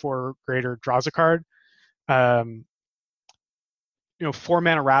power 4 or greater draws a card. 4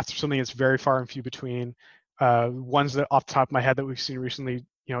 mana Wraths are something that's very far and few between. Ones that off the top of my head that we've seen recently,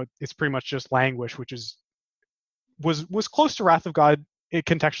 it's pretty much just Languish, which was close to Wrath of God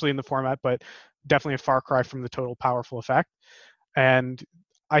contextually in the format, but definitely a far cry from the total powerful effect. And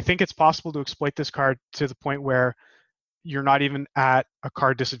I think it's possible to exploit this card to the point where you're not even at a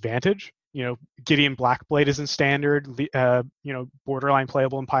card disadvantage. Gideon Blackblade is in Standard, borderline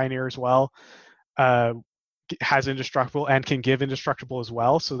playable in Pioneer as well. Has Indestructible and can give Indestructible as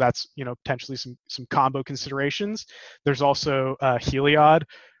well. So that's, potentially some combo considerations. There's also Heliod,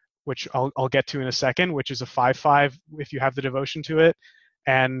 which I'll get to in a second, which is a 5/5 if you have the devotion to it,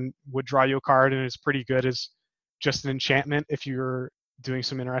 and would draw you a card, and is pretty good as just an enchantment if you're doing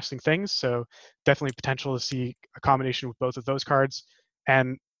some interesting things. So definitely potential to see a combination with both of those cards.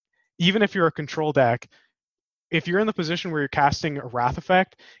 And even if you're a control deck, if you're in the position where you're casting a Wrath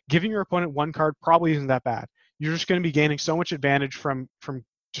effect, giving your opponent 1 card probably isn't that bad. You're just going to be gaining so much advantage from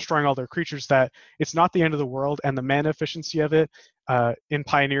destroying all their creatures that it's not the end of the world. And the mana efficiency of it, in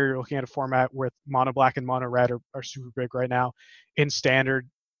Pioneer, you're looking at a format with mono black and mono red are super big right now. In Standard,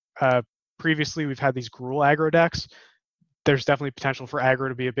 previously we've had these Gruul aggro decks. There's definitely potential for aggro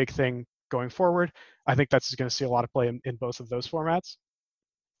to be a big thing going forward. I think that's going to see a lot of play in both of those formats.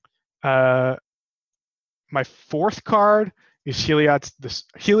 My 4th card is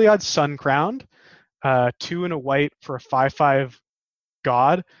Heliod's Sun Crowned, 2 and a white for a 5/5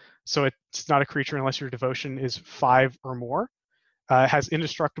 God. So it's not a creature unless your devotion is 5 or more. It has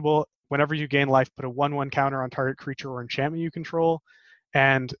Indestructible. Whenever you gain life, put a 1/1 counter on target creature or enchantment you control.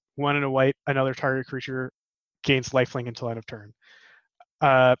 And 1 and a white, another target creature gains lifelink until end of turn.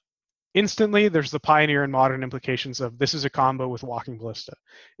 Instantly, there's the Pioneer and Modern implications of this is a combo with Walking Ballista.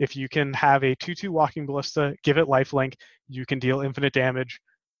 If you can have a 2/2 Walking Ballista, give it lifelink, you can deal infinite damage.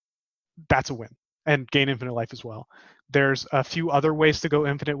 That's a win, and gain infinite life as well. There's a few other ways to go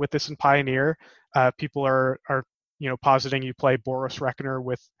infinite with this in Pioneer. People are positing you play Boros Reckoner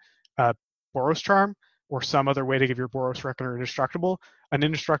with Boros Charm, or some other way to give your Boros Reckoner indestructible. An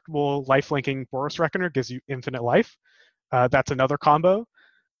indestructible life-linking Boros Reckoner gives you infinite life. That's another combo.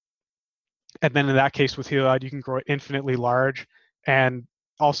 And then in that case with Heliod, you can grow it infinitely large and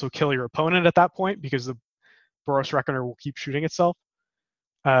also kill your opponent at that point because the Boros Reckoner will keep shooting itself.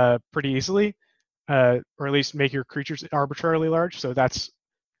 pretty easily, or at least make your creatures arbitrarily large. So that's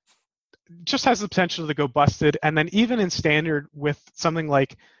just has the potential to go busted. And then even in standard with something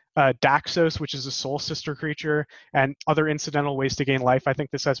like Daxos, which is a soul sister creature, and other incidental ways to gain life, I think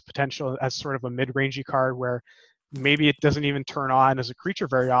this has potential as sort of a mid-rangey card where maybe it doesn't even turn on as a creature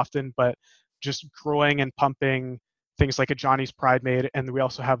very often, but just growing and pumping things like Ajani's Pridemate, and we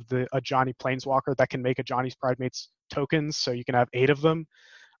also have the Ajani Planeswalker that can make Ajani's Pridemates tokens, so you can have 8 of them.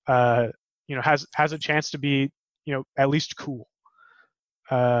 Has a chance to be, at least cool.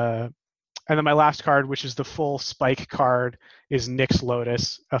 And then my last card, which is the full spike card, is Nyx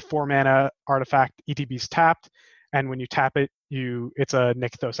Lotus, a 4-mana artifact. ETB's tapped, and when you tap it, it's a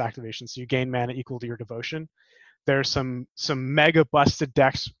Nykthos activation, so you gain mana equal to your devotion. There's some mega busted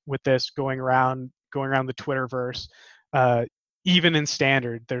decks with this going around the Twitterverse. Even in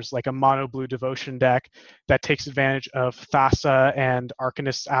standard, there's like a mono blue devotion deck that takes advantage of Thassa and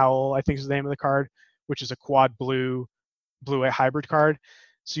Arcanist's Owl, I think is the name of the card, which is a quad blue-white hybrid card.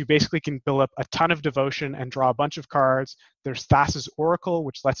 So you basically can build up a ton of devotion and draw a bunch of cards. There's Thassa's Oracle,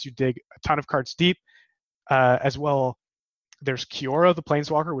 which lets you dig a ton of cards deep. As well, there's Kiora, the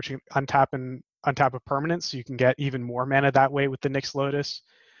Planeswalker, which you can untap a permanent, so you can get even more mana that way with the Nyx Lotus.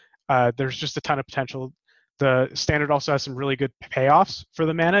 There's just a ton of potential. The standard also has some really good payoffs for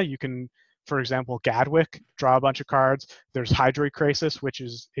the mana. You can, for example, Gadwick, draw a bunch of cards. There's Hydroid Krasis, which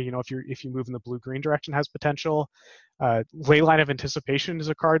is, if you move in the blue-green direction, has potential. Leyline of Anticipation is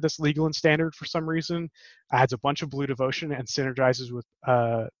a card that's legal in standard for some reason. Adds a bunch of blue devotion and synergizes with,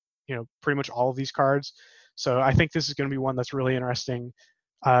 pretty much all of these cards. So I think this is going to be one that's really interesting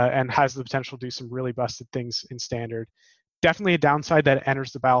and has the potential to do some really busted things in standard. Definitely a downside that it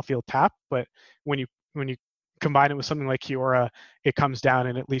enters the battlefield tap, but when you combine it with something like Kiora, it comes down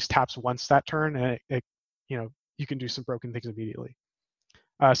and at least taps once that turn, and you can do some broken things immediately.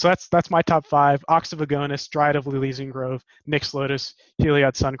 So that's my top 5: Ox of Agonis, Dryad of Elysian Grove, Nyx Lotus,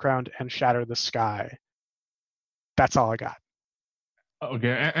 Heliod Suncrowned, and Shatter the Sky. That's all I got.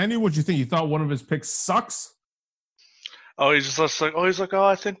 Okay, Andy, what'd you think? You thought one of his picks sucks? Oh, he's like,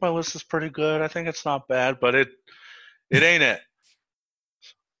 I think my list is pretty good. I think it's not bad, but it ain't it.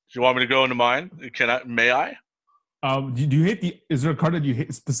 Do you want me to go into mine? May I? Do you hate is there a card that you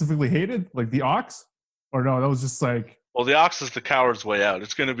specifically hated, like the Ox? Or no, that was just like... Well, the Ox is the coward's way out.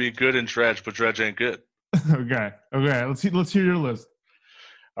 It's going to be good in Dredge, but Dredge ain't good. Okay. Let's hear your list.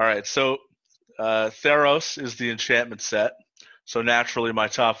 All right, so Theros is the enchantment set. So naturally, my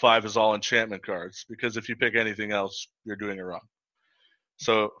top 5 is all enchantment cards, because if you pick anything else, you're doing it wrong.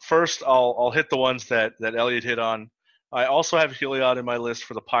 So first, I'll hit the ones that Elliot hit on. I also have Heliod in my list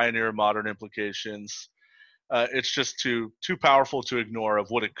for the Pioneer modern implications. It's just too powerful to ignore of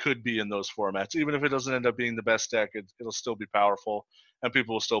what it could be in those formats. Even if it doesn't end up being the best deck, it'll still be powerful, and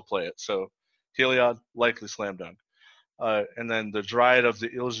people will still play it. So Heliod, likely slam dunk. And then the Dryad of the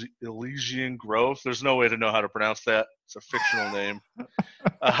Elysian Grove. There's no way to know how to pronounce that. It's a fictional name.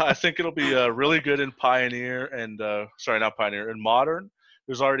 I think it'll be really good in Pioneer and in Modern.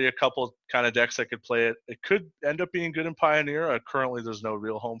 There's already a couple kind of decks that could play it. It could end up being good in Pioneer. Currently, there's no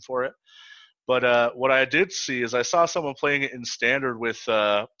real home for it. But what I did see is I saw someone playing it in Standard with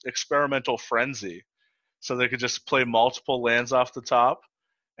Experimental Frenzy. So they could just play multiple lands off the top.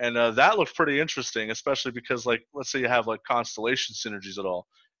 And that looked pretty interesting, especially because, like, let's say you have, like, Constellation synergies at all.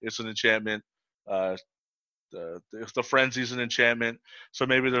 It's an enchantment. The Frenzy's an enchantment. So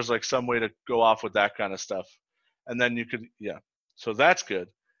maybe there's, like, some way to go off with that kind of stuff. And then you could, yeah. So that's good.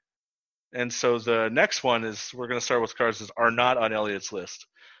 And so the next one is, we're going to start with cards that are not on Elliot's list.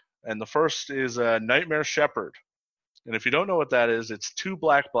 And the first is Nightmare Shepherd. And if you don't know what that is, it's 2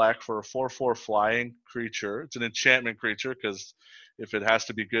 black for a 4/4 flying creature. It's an enchantment creature, because if it has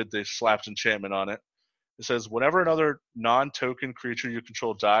to be good, they slapped enchantment on it. It says, whenever another non-token creature you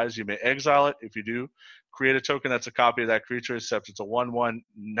control dies, you may exile it. If you do, create a token that's a copy of that creature, except it's a 1/1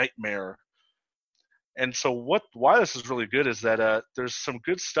 nightmare. And so why this is really good is that there's some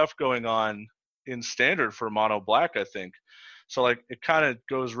good stuff going on in Standard for mono black, I think. So, like, it kind of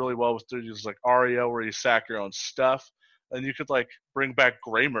goes really well with things like Aria, where you sack your own stuff. And you could, like, bring back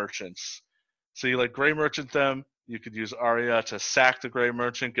Gray Merchants. So you, like, Gray Merchant them. You could use Aria to sack the Gray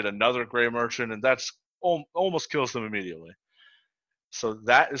Merchant, get another Gray Merchant, and that's almost kills them immediately. So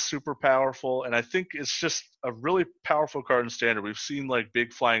that is super powerful, and I think it's just a really powerful card in Standard. We've seen, like,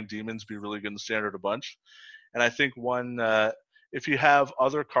 big flying demons be really good in Standard a bunch. And I think if you have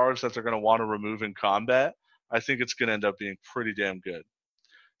other cards that they're going to want to remove in combat, I think it's going to end up being pretty damn good.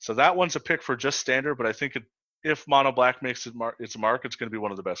 So that one's a pick for just Standard, but I think if Mono Black makes its mark, it's going to be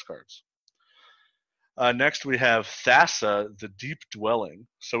one of the best cards. Next, we have Thassa, the Deep Dwelling.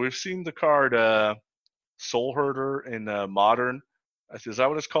 So we've seen the card Soul Herder in Modern. Is that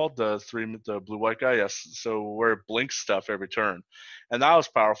what it's called? The blue-white guy? Yes. So where it blinks stuff every turn. And that was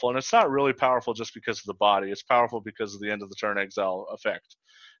powerful. And it's not really powerful just because of the body. It's powerful because of the end of the turn exile effect.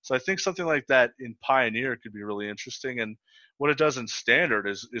 So I think something like that in Pioneer could be really interesting. And what it does in Standard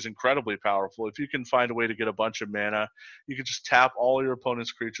is incredibly powerful. If you can find a way to get a bunch of mana, you can just tap all your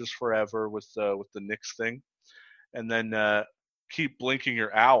opponent's creatures forever with the Nyx thing. And then keep blinking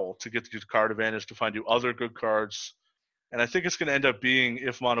your Owl to get the card advantage to find you other good cards. And I think it's going to end up being,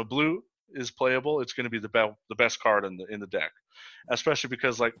 if mono blue is playable, it's going to be the best card in the deck, especially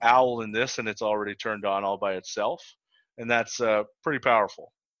because like Owl in this, and it's already turned on all by itself, and that's pretty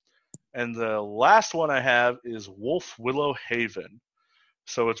powerful. And the last one I have is Wolf Willow Haven.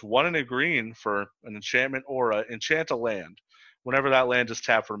 So it's 1 and a green for an enchantment aura. Enchant a land. Whenever that land is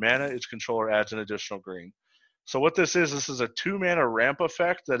tapped for mana, its controller adds an additional green. So what this is a 2-mana ramp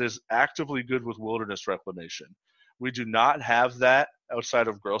effect that is actively good with Wilderness Reclamation. We do not have that outside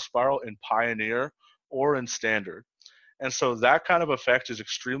of Growth Spiral in Pioneer or in Standard. And so that kind of effect is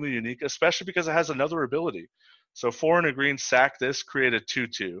extremely unique, especially because it has another ability. So 4 and a green, sack this, create a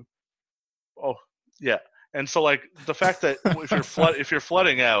 2/2. Oh, yeah. And so like the fact that if you're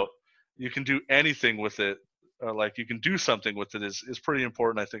flooding out, you can do anything with it, or like you can do something with it is pretty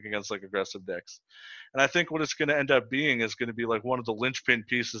important, I think, against like aggressive decks. And I think what it's going to end up being is going to be like one of the linchpin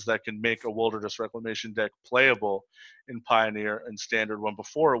pieces that can make a Wilderness Reclamation deck playable in Pioneer and Standard, when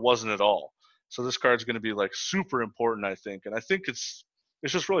before it wasn't at all. So this card's going to be like super important, I think. And I think it's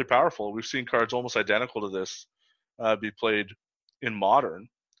just really powerful. We've seen cards almost identical to this be played in Modern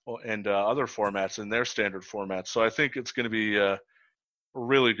and other formats in their Standard formats. So I think it's going to be a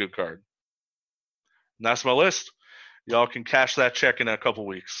really good card. And that's my list. Y'all can cash that check in a couple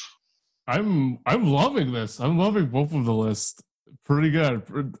weeks. I'm loving this. I'm loving both of the lists. Pretty good.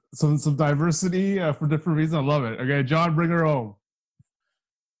 Some diversity for different reasons. I love it. Okay, John, bring her home.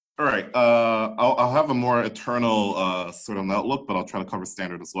 All right. I'll have a more eternal sort of outlook, but I'll try to cover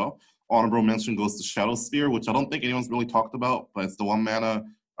Standard as well. Honorable mention goes to Shadow Sphere, which I don't think anyone's really talked about, but it's the 1-mana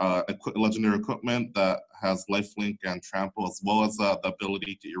legendary equipment that has lifelink and trample, as well as the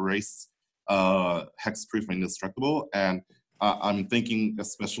ability to erase hexproof and indestructible. And I'm thinking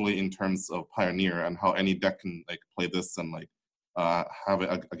especially in terms of Pioneer and how any deck can like play this and like have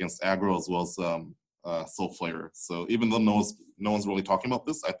it against aggro as well as Soul Flayer. So even though no one's really talking about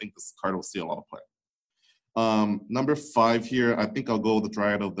this, I think this card will see a lot of play. Number 5 here, I think I'll go with the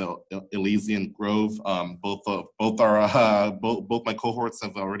Dryad of the Elysian Grove. Both my cohorts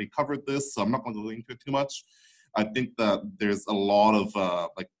have already covered this, so I'm not going to go into it too much. I think that there's a lot of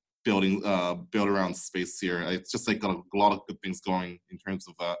like build around space here. It's just like a lot of good things going in terms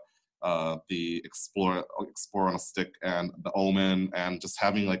of the explore on a stick and the Omen, and just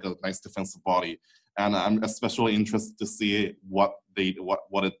having like a nice defensive body. And I'm especially interested to see what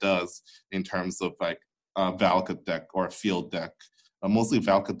it does in terms of like Valakut deck or a field deck. Mostly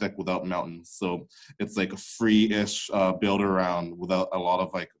Valakut deck without mountains, so it's like a free-ish build around without a lot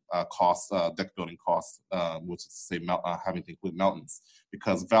of like deck building costs, which is to say having to include mountains,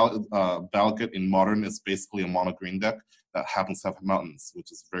 because Valakut in Modern is basically a mono green deck that happens to have mountains,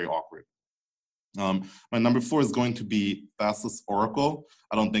 which is very awkward. My number 4 is going to be Thassa's Oracle.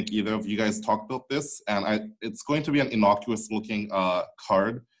 I don't think either of you guys talked about this, and it's going to be an innocuous looking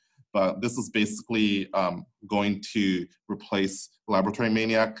card. But this is basically going to replace Laboratory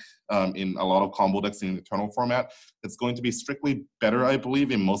Maniac in a lot of combo decks in the Eternal format. It's going to be strictly better, I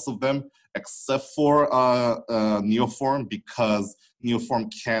believe, in most of them, except for Neoform, because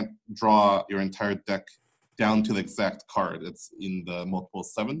Neoform can't draw your entire deck down to the exact card. It's in the multiple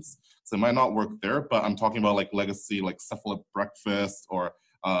 7s. So it might not work there, but I'm talking about like Legacy, like Cephalid Breakfast, or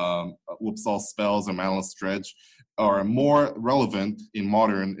Whoops All Spells, or Manaless Dredge. Or more relevant in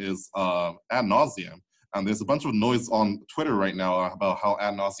Modern is Ad Nauseam. And there's a bunch of noise on Twitter right now about how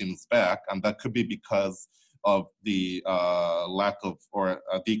Ad Nauseam is back, and that could be because of the lack of or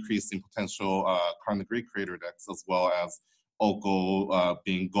a decrease in potential Karn the Great creator decks, as well as Oko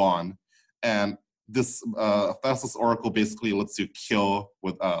being gone. And this Thassa's Oracle basically lets you kill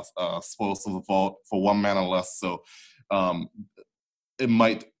with Spoils of the Vault for 1 mana less, so it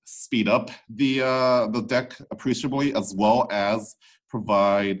might speed up the deck appreciably, as well as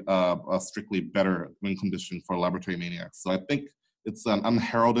provide a strictly better win condition for Laboratory Maniacs. So I think it's an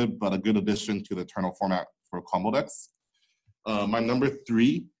unheralded but a good addition to the Eternal format for combo decks. My number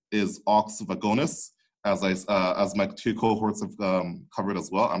 3 is Ox Vagonis, as my 2 cohorts have covered as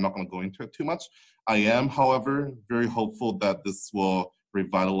well. I'm not going to go into it too much. I am, however, very hopeful that this will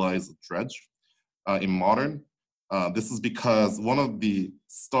revitalize Dredge. in Modern. This is because one of the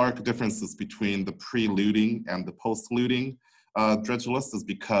stark differences between the pre-looting and the post-looting dredge list is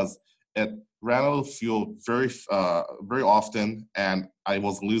because it ran out of fuel very often, and I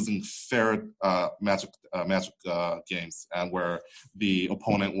was losing fair Magic games, and where the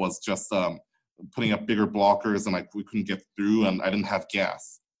opponent was just putting up bigger blockers, and we couldn't get through, and I didn't have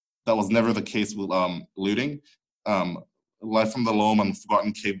gas. That was never the case with looting. Life from the Loam and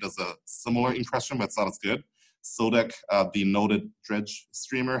Forgotten Cave does a similar impression, but it's not as good. Sodek, the noted dredge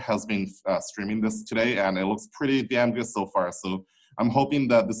streamer, has been streaming this today, and it looks pretty damn good so far. So I'm hoping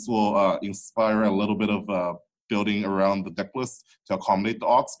that this will inspire a little bit of building around the deck list to accommodate the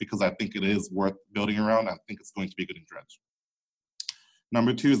Ox, because I think it is worth building around. I think it's going to be good in dredge.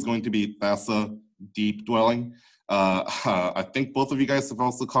 Number 2 is going to be Thassa Deep Dwelling. I think both of you guys have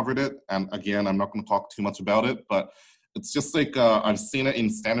also covered it, and again, I'm not going to talk too much about it, but it's just like I've seen it in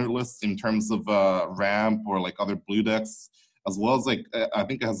standard lists in terms of ramp or like other blue decks, as well as like I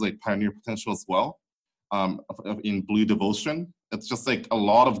think it has like Pioneer potential as well in Blue Devotion. It's just like a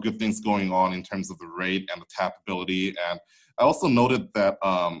lot of good things going on in terms of the rate and the tap ability. And I also noted that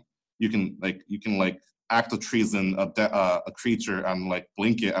you can act of treason a creature and like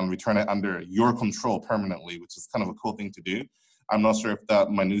blink it and return it under your control permanently, which is kind of a cool thing to do. I'm not sure if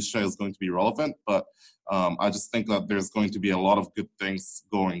that minutia is going to be relevant, but I just think that there's going to be a lot of good things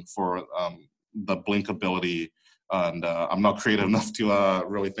going for the blink ability. And I'm not creative enough to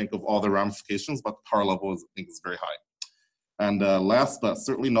really think of all the ramifications, but the power level I think is very high. And last but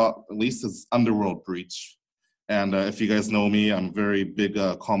certainly not least is Underworld Breach. And if you guys know me, I'm a very big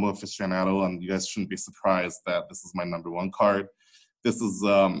combo aficionado, and you guys shouldn't be surprised that this is my number 1 card. This is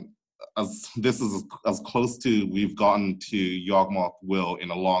as close to we've gotten to Yawgmoth Will in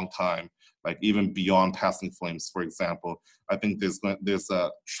a long time, like even beyond Passing Flames, for example. I think there's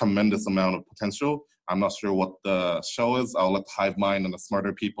a tremendous amount of potential. I'm not sure what the show is. I'll let Hive Mind and the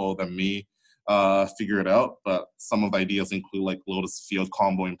smarter people than me figure it out, but some of the ideas include like Lotus Field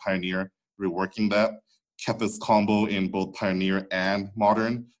combo in Pioneer, reworking that. Kethis combo in both Pioneer and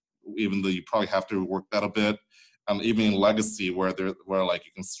Modern, even though you probably have to rework that a bit. And even in Legacy, where like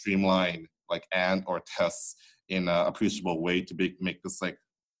you can streamline like and or tests in an appreciable way to make this like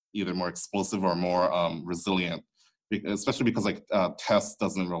either more explosive or more resilient. Especially because like test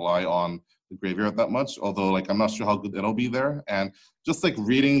doesn't rely on the graveyard that much. Although like I'm not sure how good it'll be there. And just like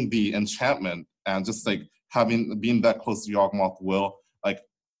reading the enchantment and just like being that close to Yawgmoth Will, like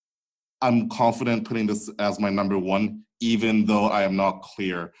I'm confident putting this as my number 1, even though I am not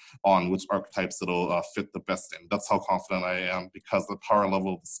clear on which archetypes it'll fit the best in. That's how confident I am, because the power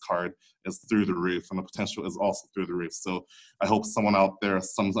level of this card is through the roof, and the potential is also through the roof. So I hope someone out there,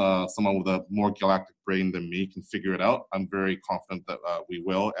 someone with a more galactic brain than me, can figure it out. I'm very confident that we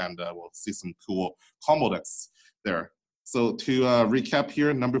will, and we'll see some cool combo decks there. So to recap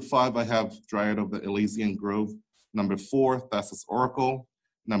here, number 5, I have Dryad of the Elysian Grove. Number 4, Thassa's Oracle.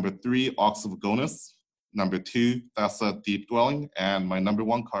 Number 3, Ox of Agonis. Number 2, Thassa Deep Dwelling. And my number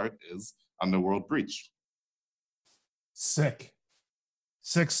 1 card is Underworld Breach. Sick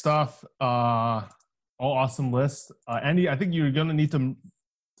stuff. All awesome list. Andy, I think you're gonna need to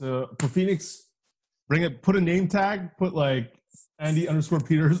for Phoenix, put a name tag, put like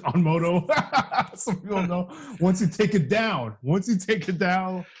Andy_Peters on Moto. So people know. Once you take it down,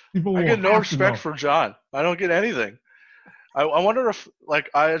 people will I get no have respect for John. I don't get anything. I wonder if like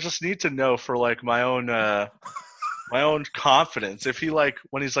I just need to know for like my own confidence, if he like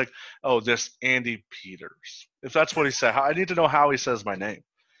when he's like, oh, this Andy Peters, if that's what he said, I need to know how he says my name.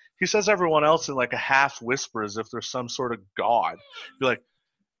 He says everyone else in like a half whisper as if there's some sort of god. Be like,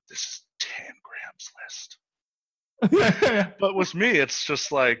 this is Tangraham's list. But with me, it's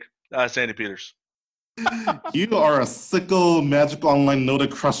just like it's Andy Peters. You are a sicko Magic Online Nota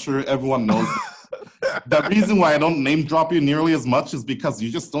crusher. Everyone knows. The reason why I don't name drop you nearly as much is because you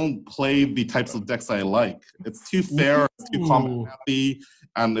just don't play the types of decks I like. It's too fair, it's too combo happy,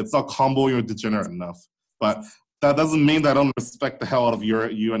 and it's not combo or degenerate enough. But that doesn't mean that I don't respect the hell out of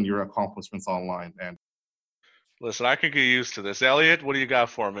you and your accomplishments online. And listen, I can get used to this. Elliot, what do you got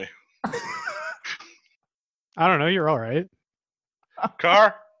for me? I don't know. You're all right.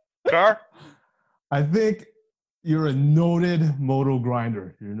 Car? I think you're a noted Moto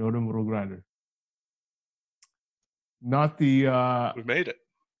grinder. Not the We made it.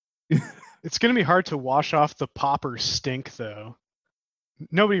 It's going to be hard to wash off the Pauper stink, though.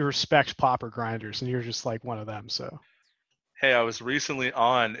 Nobody respects Pauper grinders, and you're just like one of them. So, hey, I was recently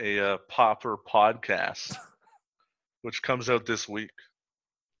on a Pauper podcast, which comes out this week.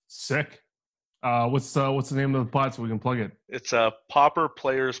 Sick. What's the name of the pod so we can plug it? It's a Pauper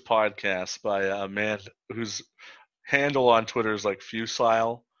Players Podcast by a man whose handle on Twitter is like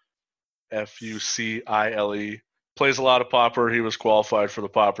Fucile, Fucile. Plays a lot of Pauper. He was qualified for the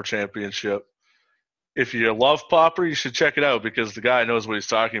Pauper Championship. If you love Pauper, you should check it out because the guy knows what he's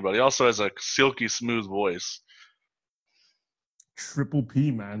talking about. He also has a silky smooth voice. Triple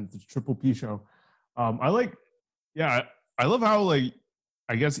P, man. The Triple P show. I love how, like,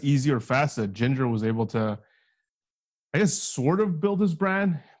 I guess easy or fast that Ginger was able to, I guess, sort of build his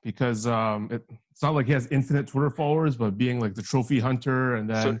brand because it's not like he has infinite Twitter followers, but being like the trophy hunter and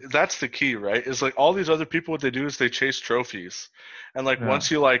then. So that's the key, right? Is like all these other people, what they do is they chase trophies. And like once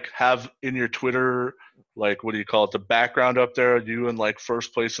you like have in your Twitter, like what do you call it, the background up there, you in like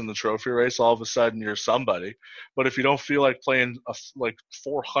first place in the trophy race, all of a sudden you're somebody. But if you don't feel like playing like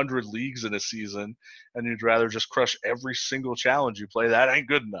 400 leagues in a season and you'd rather just crush every single challenge you play, that ain't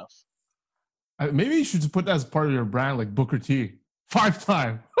good enough. Maybe you should just put that as part of your brand, like Booker T.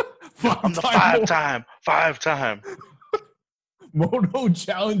 Five-time. I'm the five-time Moto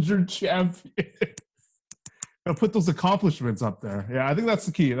Challenger champion. I'll put those accomplishments up there. Yeah, I think that's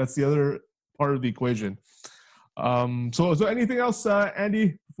the key. That's the other part of the equation. So is there anything else,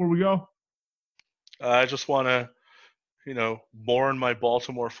 Andy, before we go? I just want to, mourn my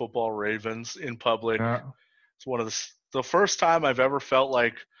Baltimore football Ravens in public. Yeah. It's one of the first time I've ever felt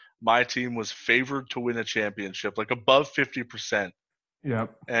like my team was favored to win a championship, like above 50%.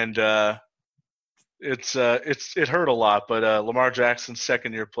 Yep. And it hurt a lot, but Lamar Jackson's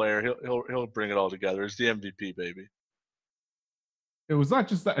second-year player, he'll bring it all together. He's the MVP, baby. It was not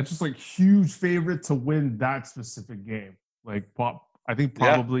just that; it's just like huge favorite to win that specific game. Like I think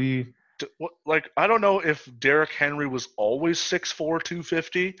probably. Yeah. Like I don't know if Derrick Henry was always 6'4",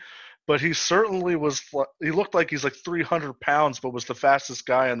 250, but he certainly was. He looked like he's like 300 pounds, but was the fastest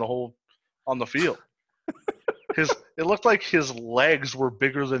guy on the field. It looked like his legs were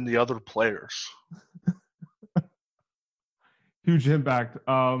bigger than the other players. Huge impact.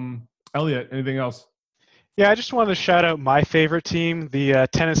 Elliot, anything else? Yeah, I just wanted to shout out my favorite team, the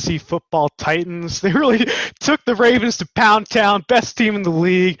Tennessee Football Titans. They really took the Ravens to Pound Town, best team in the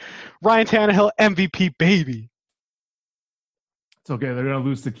league. Ryan Tannehill, MVP, baby. It's okay. They're going to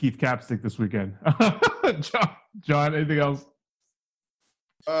lose to Keith Capstick this weekend. John, anything else?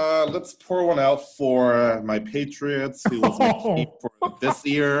 Let's pour one out for my Patriots, who was my team for this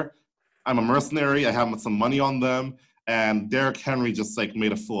year. I'm a mercenary. I have some money on them. And Derrick Henry just like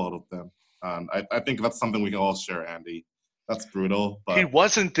made a fool out of them. I think that's something we can all share, Andy. That's brutal. But he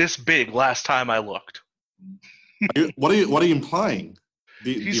wasn't this big last time I looked. What are you implying?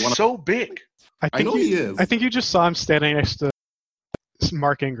 He's so big. I know he is. I think you just saw him standing next to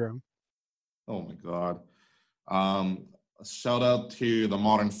Mark Ingram. Oh my God. Shout out to the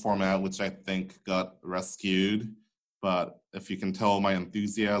modern format, which I think got rescued. But if you can tell my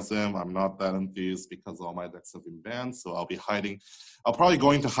enthusiasm, I'm not that enthused because all my decks have been banned. So I'll be hiding. I'll probably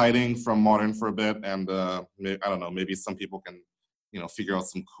go into hiding from modern for a bit. And I don't know, maybe some people can, figure out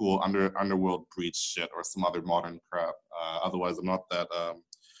some cool underworld breach shit or some other modern crap. Otherwise, I'm not that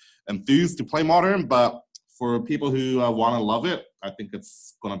enthused to play modern. But for people who want to love it, I think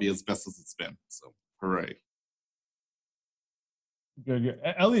it's going to be as best as it's been. So hooray. Good.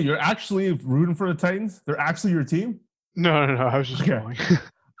 Elliot, you're actually rooting for the Titans? They're actually your team? No. I was just going.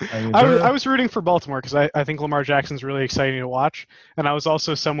 I was rooting for Baltimore because I think Lamar Jackson's really exciting to watch, and I was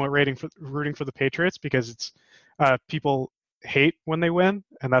also somewhat rooting for the Patriots because it's people hate when they win,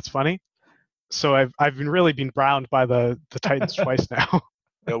 and that's funny. So I've been browned by the Titans twice now.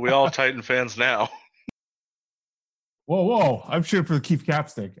 Yeah, we all Titan fans now. Whoa! I'm cheering for the Keith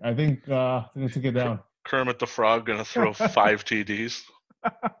Capstick. I think I'm gonna take it down. Kermit the Frog gonna throw 5 TDs.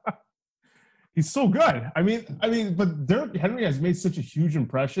 He's so good. I mean, but Derrick Henry has made such a huge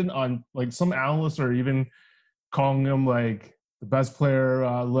impression on, like, some analysts are even calling him like the best player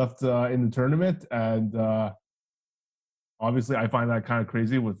left in the tournament, and obviously I find that kind of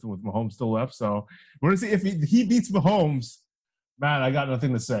crazy with Mahomes still left. So we're gonna see if he beats Mahomes. Man, I got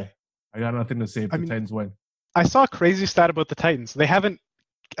nothing to say. If the Titans win. I saw a crazy stat about the Titans. They haven't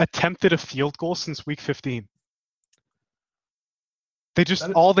attempted a field goal since week 15.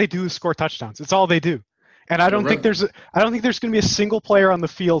 All they do is score touchdowns. It's all they do. And I don't think there's going to be a single player on the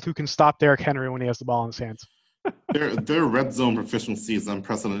field who can stop Derrick Henry when he has the ball in his hands. Their red zone proficiency is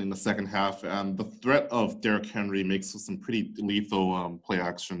unprecedented in the second half, and the threat of Derrick Henry makes some pretty lethal play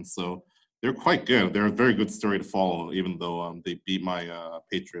action. So they're quite good. They're a very good story to follow, even though they beat my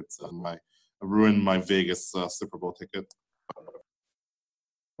Patriots and ruined my Vegas Super Bowl ticket.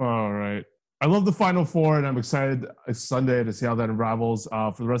 All right. I love the Final Four, and I'm excited. It's Sunday to see how that unravels.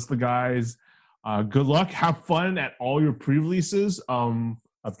 For the rest of the guys, Good luck. Have fun at all your pre-releases.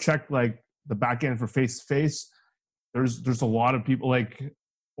 I've checked like the back end for face-to-face. There's a lot of people, like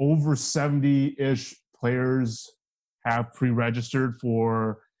over 70-ish players have pre-registered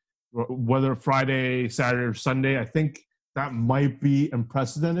for whether Friday, Saturday, or Sunday. I think that might be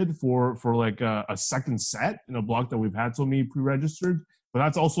unprecedented for like a second set in a block that we've had so many pre-registered. But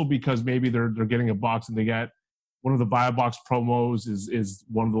that's also because maybe they're getting a box and they get one of the buy a box promos is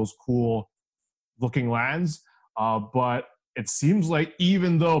one of those cool looking lands. But it seems like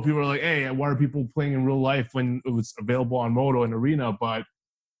even though people are like, hey, why are people playing in real life when it was available on Moto and Arena? But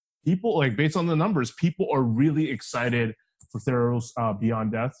people, like, based on the numbers, people are really excited for Theros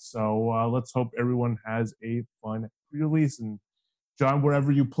Beyond Death. So let's hope everyone has a fun pre-release. And John,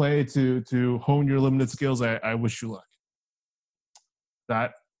 wherever you play to hone your limited skills, I wish you luck.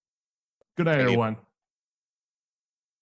 Good night, everyone.